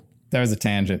people. That was a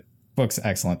tangent. Book's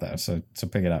excellent though, so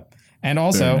pick it up. And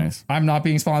also, nice. I'm not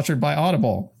being sponsored by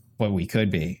Audible, but we could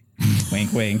be.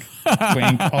 Wink, wink,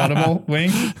 wink. Audible,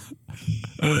 wink.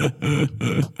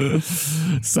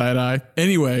 Side eye.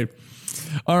 Anyway,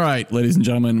 All right, ladies and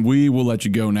gentlemen, we will let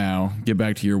you go now. Get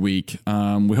back to your week.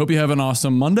 We hope you have an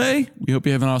awesome Monday. We hope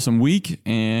you have an awesome week,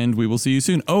 and we will see you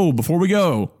soon. Oh, before we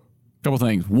go, a couple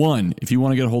things. One, if you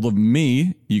want to get a hold of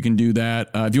me, you can do that.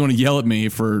 If you want to yell at me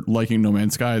for liking No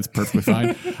Man's Sky, it's perfectly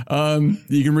fine.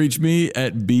 You can reach me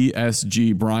at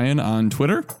BSGBrian on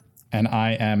Twitter. And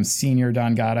I am Senior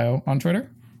Don Gatto on Twitter.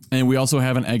 And we also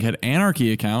have an Egghead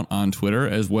Anarchy account on Twitter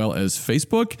as well as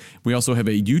Facebook. We also have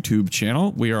a YouTube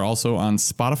channel. We are also on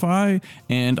Spotify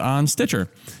and on Stitcher.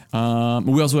 We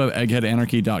also have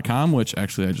eggheadanarchy.com, which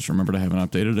actually I just remembered I haven't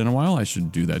updated in a while. I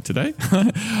should do that today.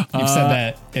 You've said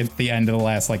that at the end of the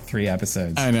last 3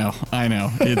 episodes. I know.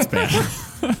 It's bad.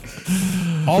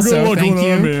 Also,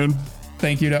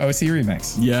 thank you to OC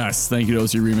Remix. Yes, thank you to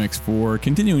OC Remix for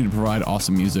continuing to provide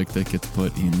awesome music that gets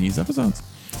put in these episodes.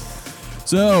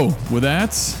 So, with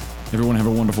that, everyone have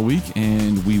a wonderful week,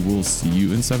 and we will see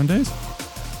you in 7 days.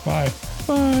 Bye.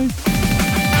 Bye.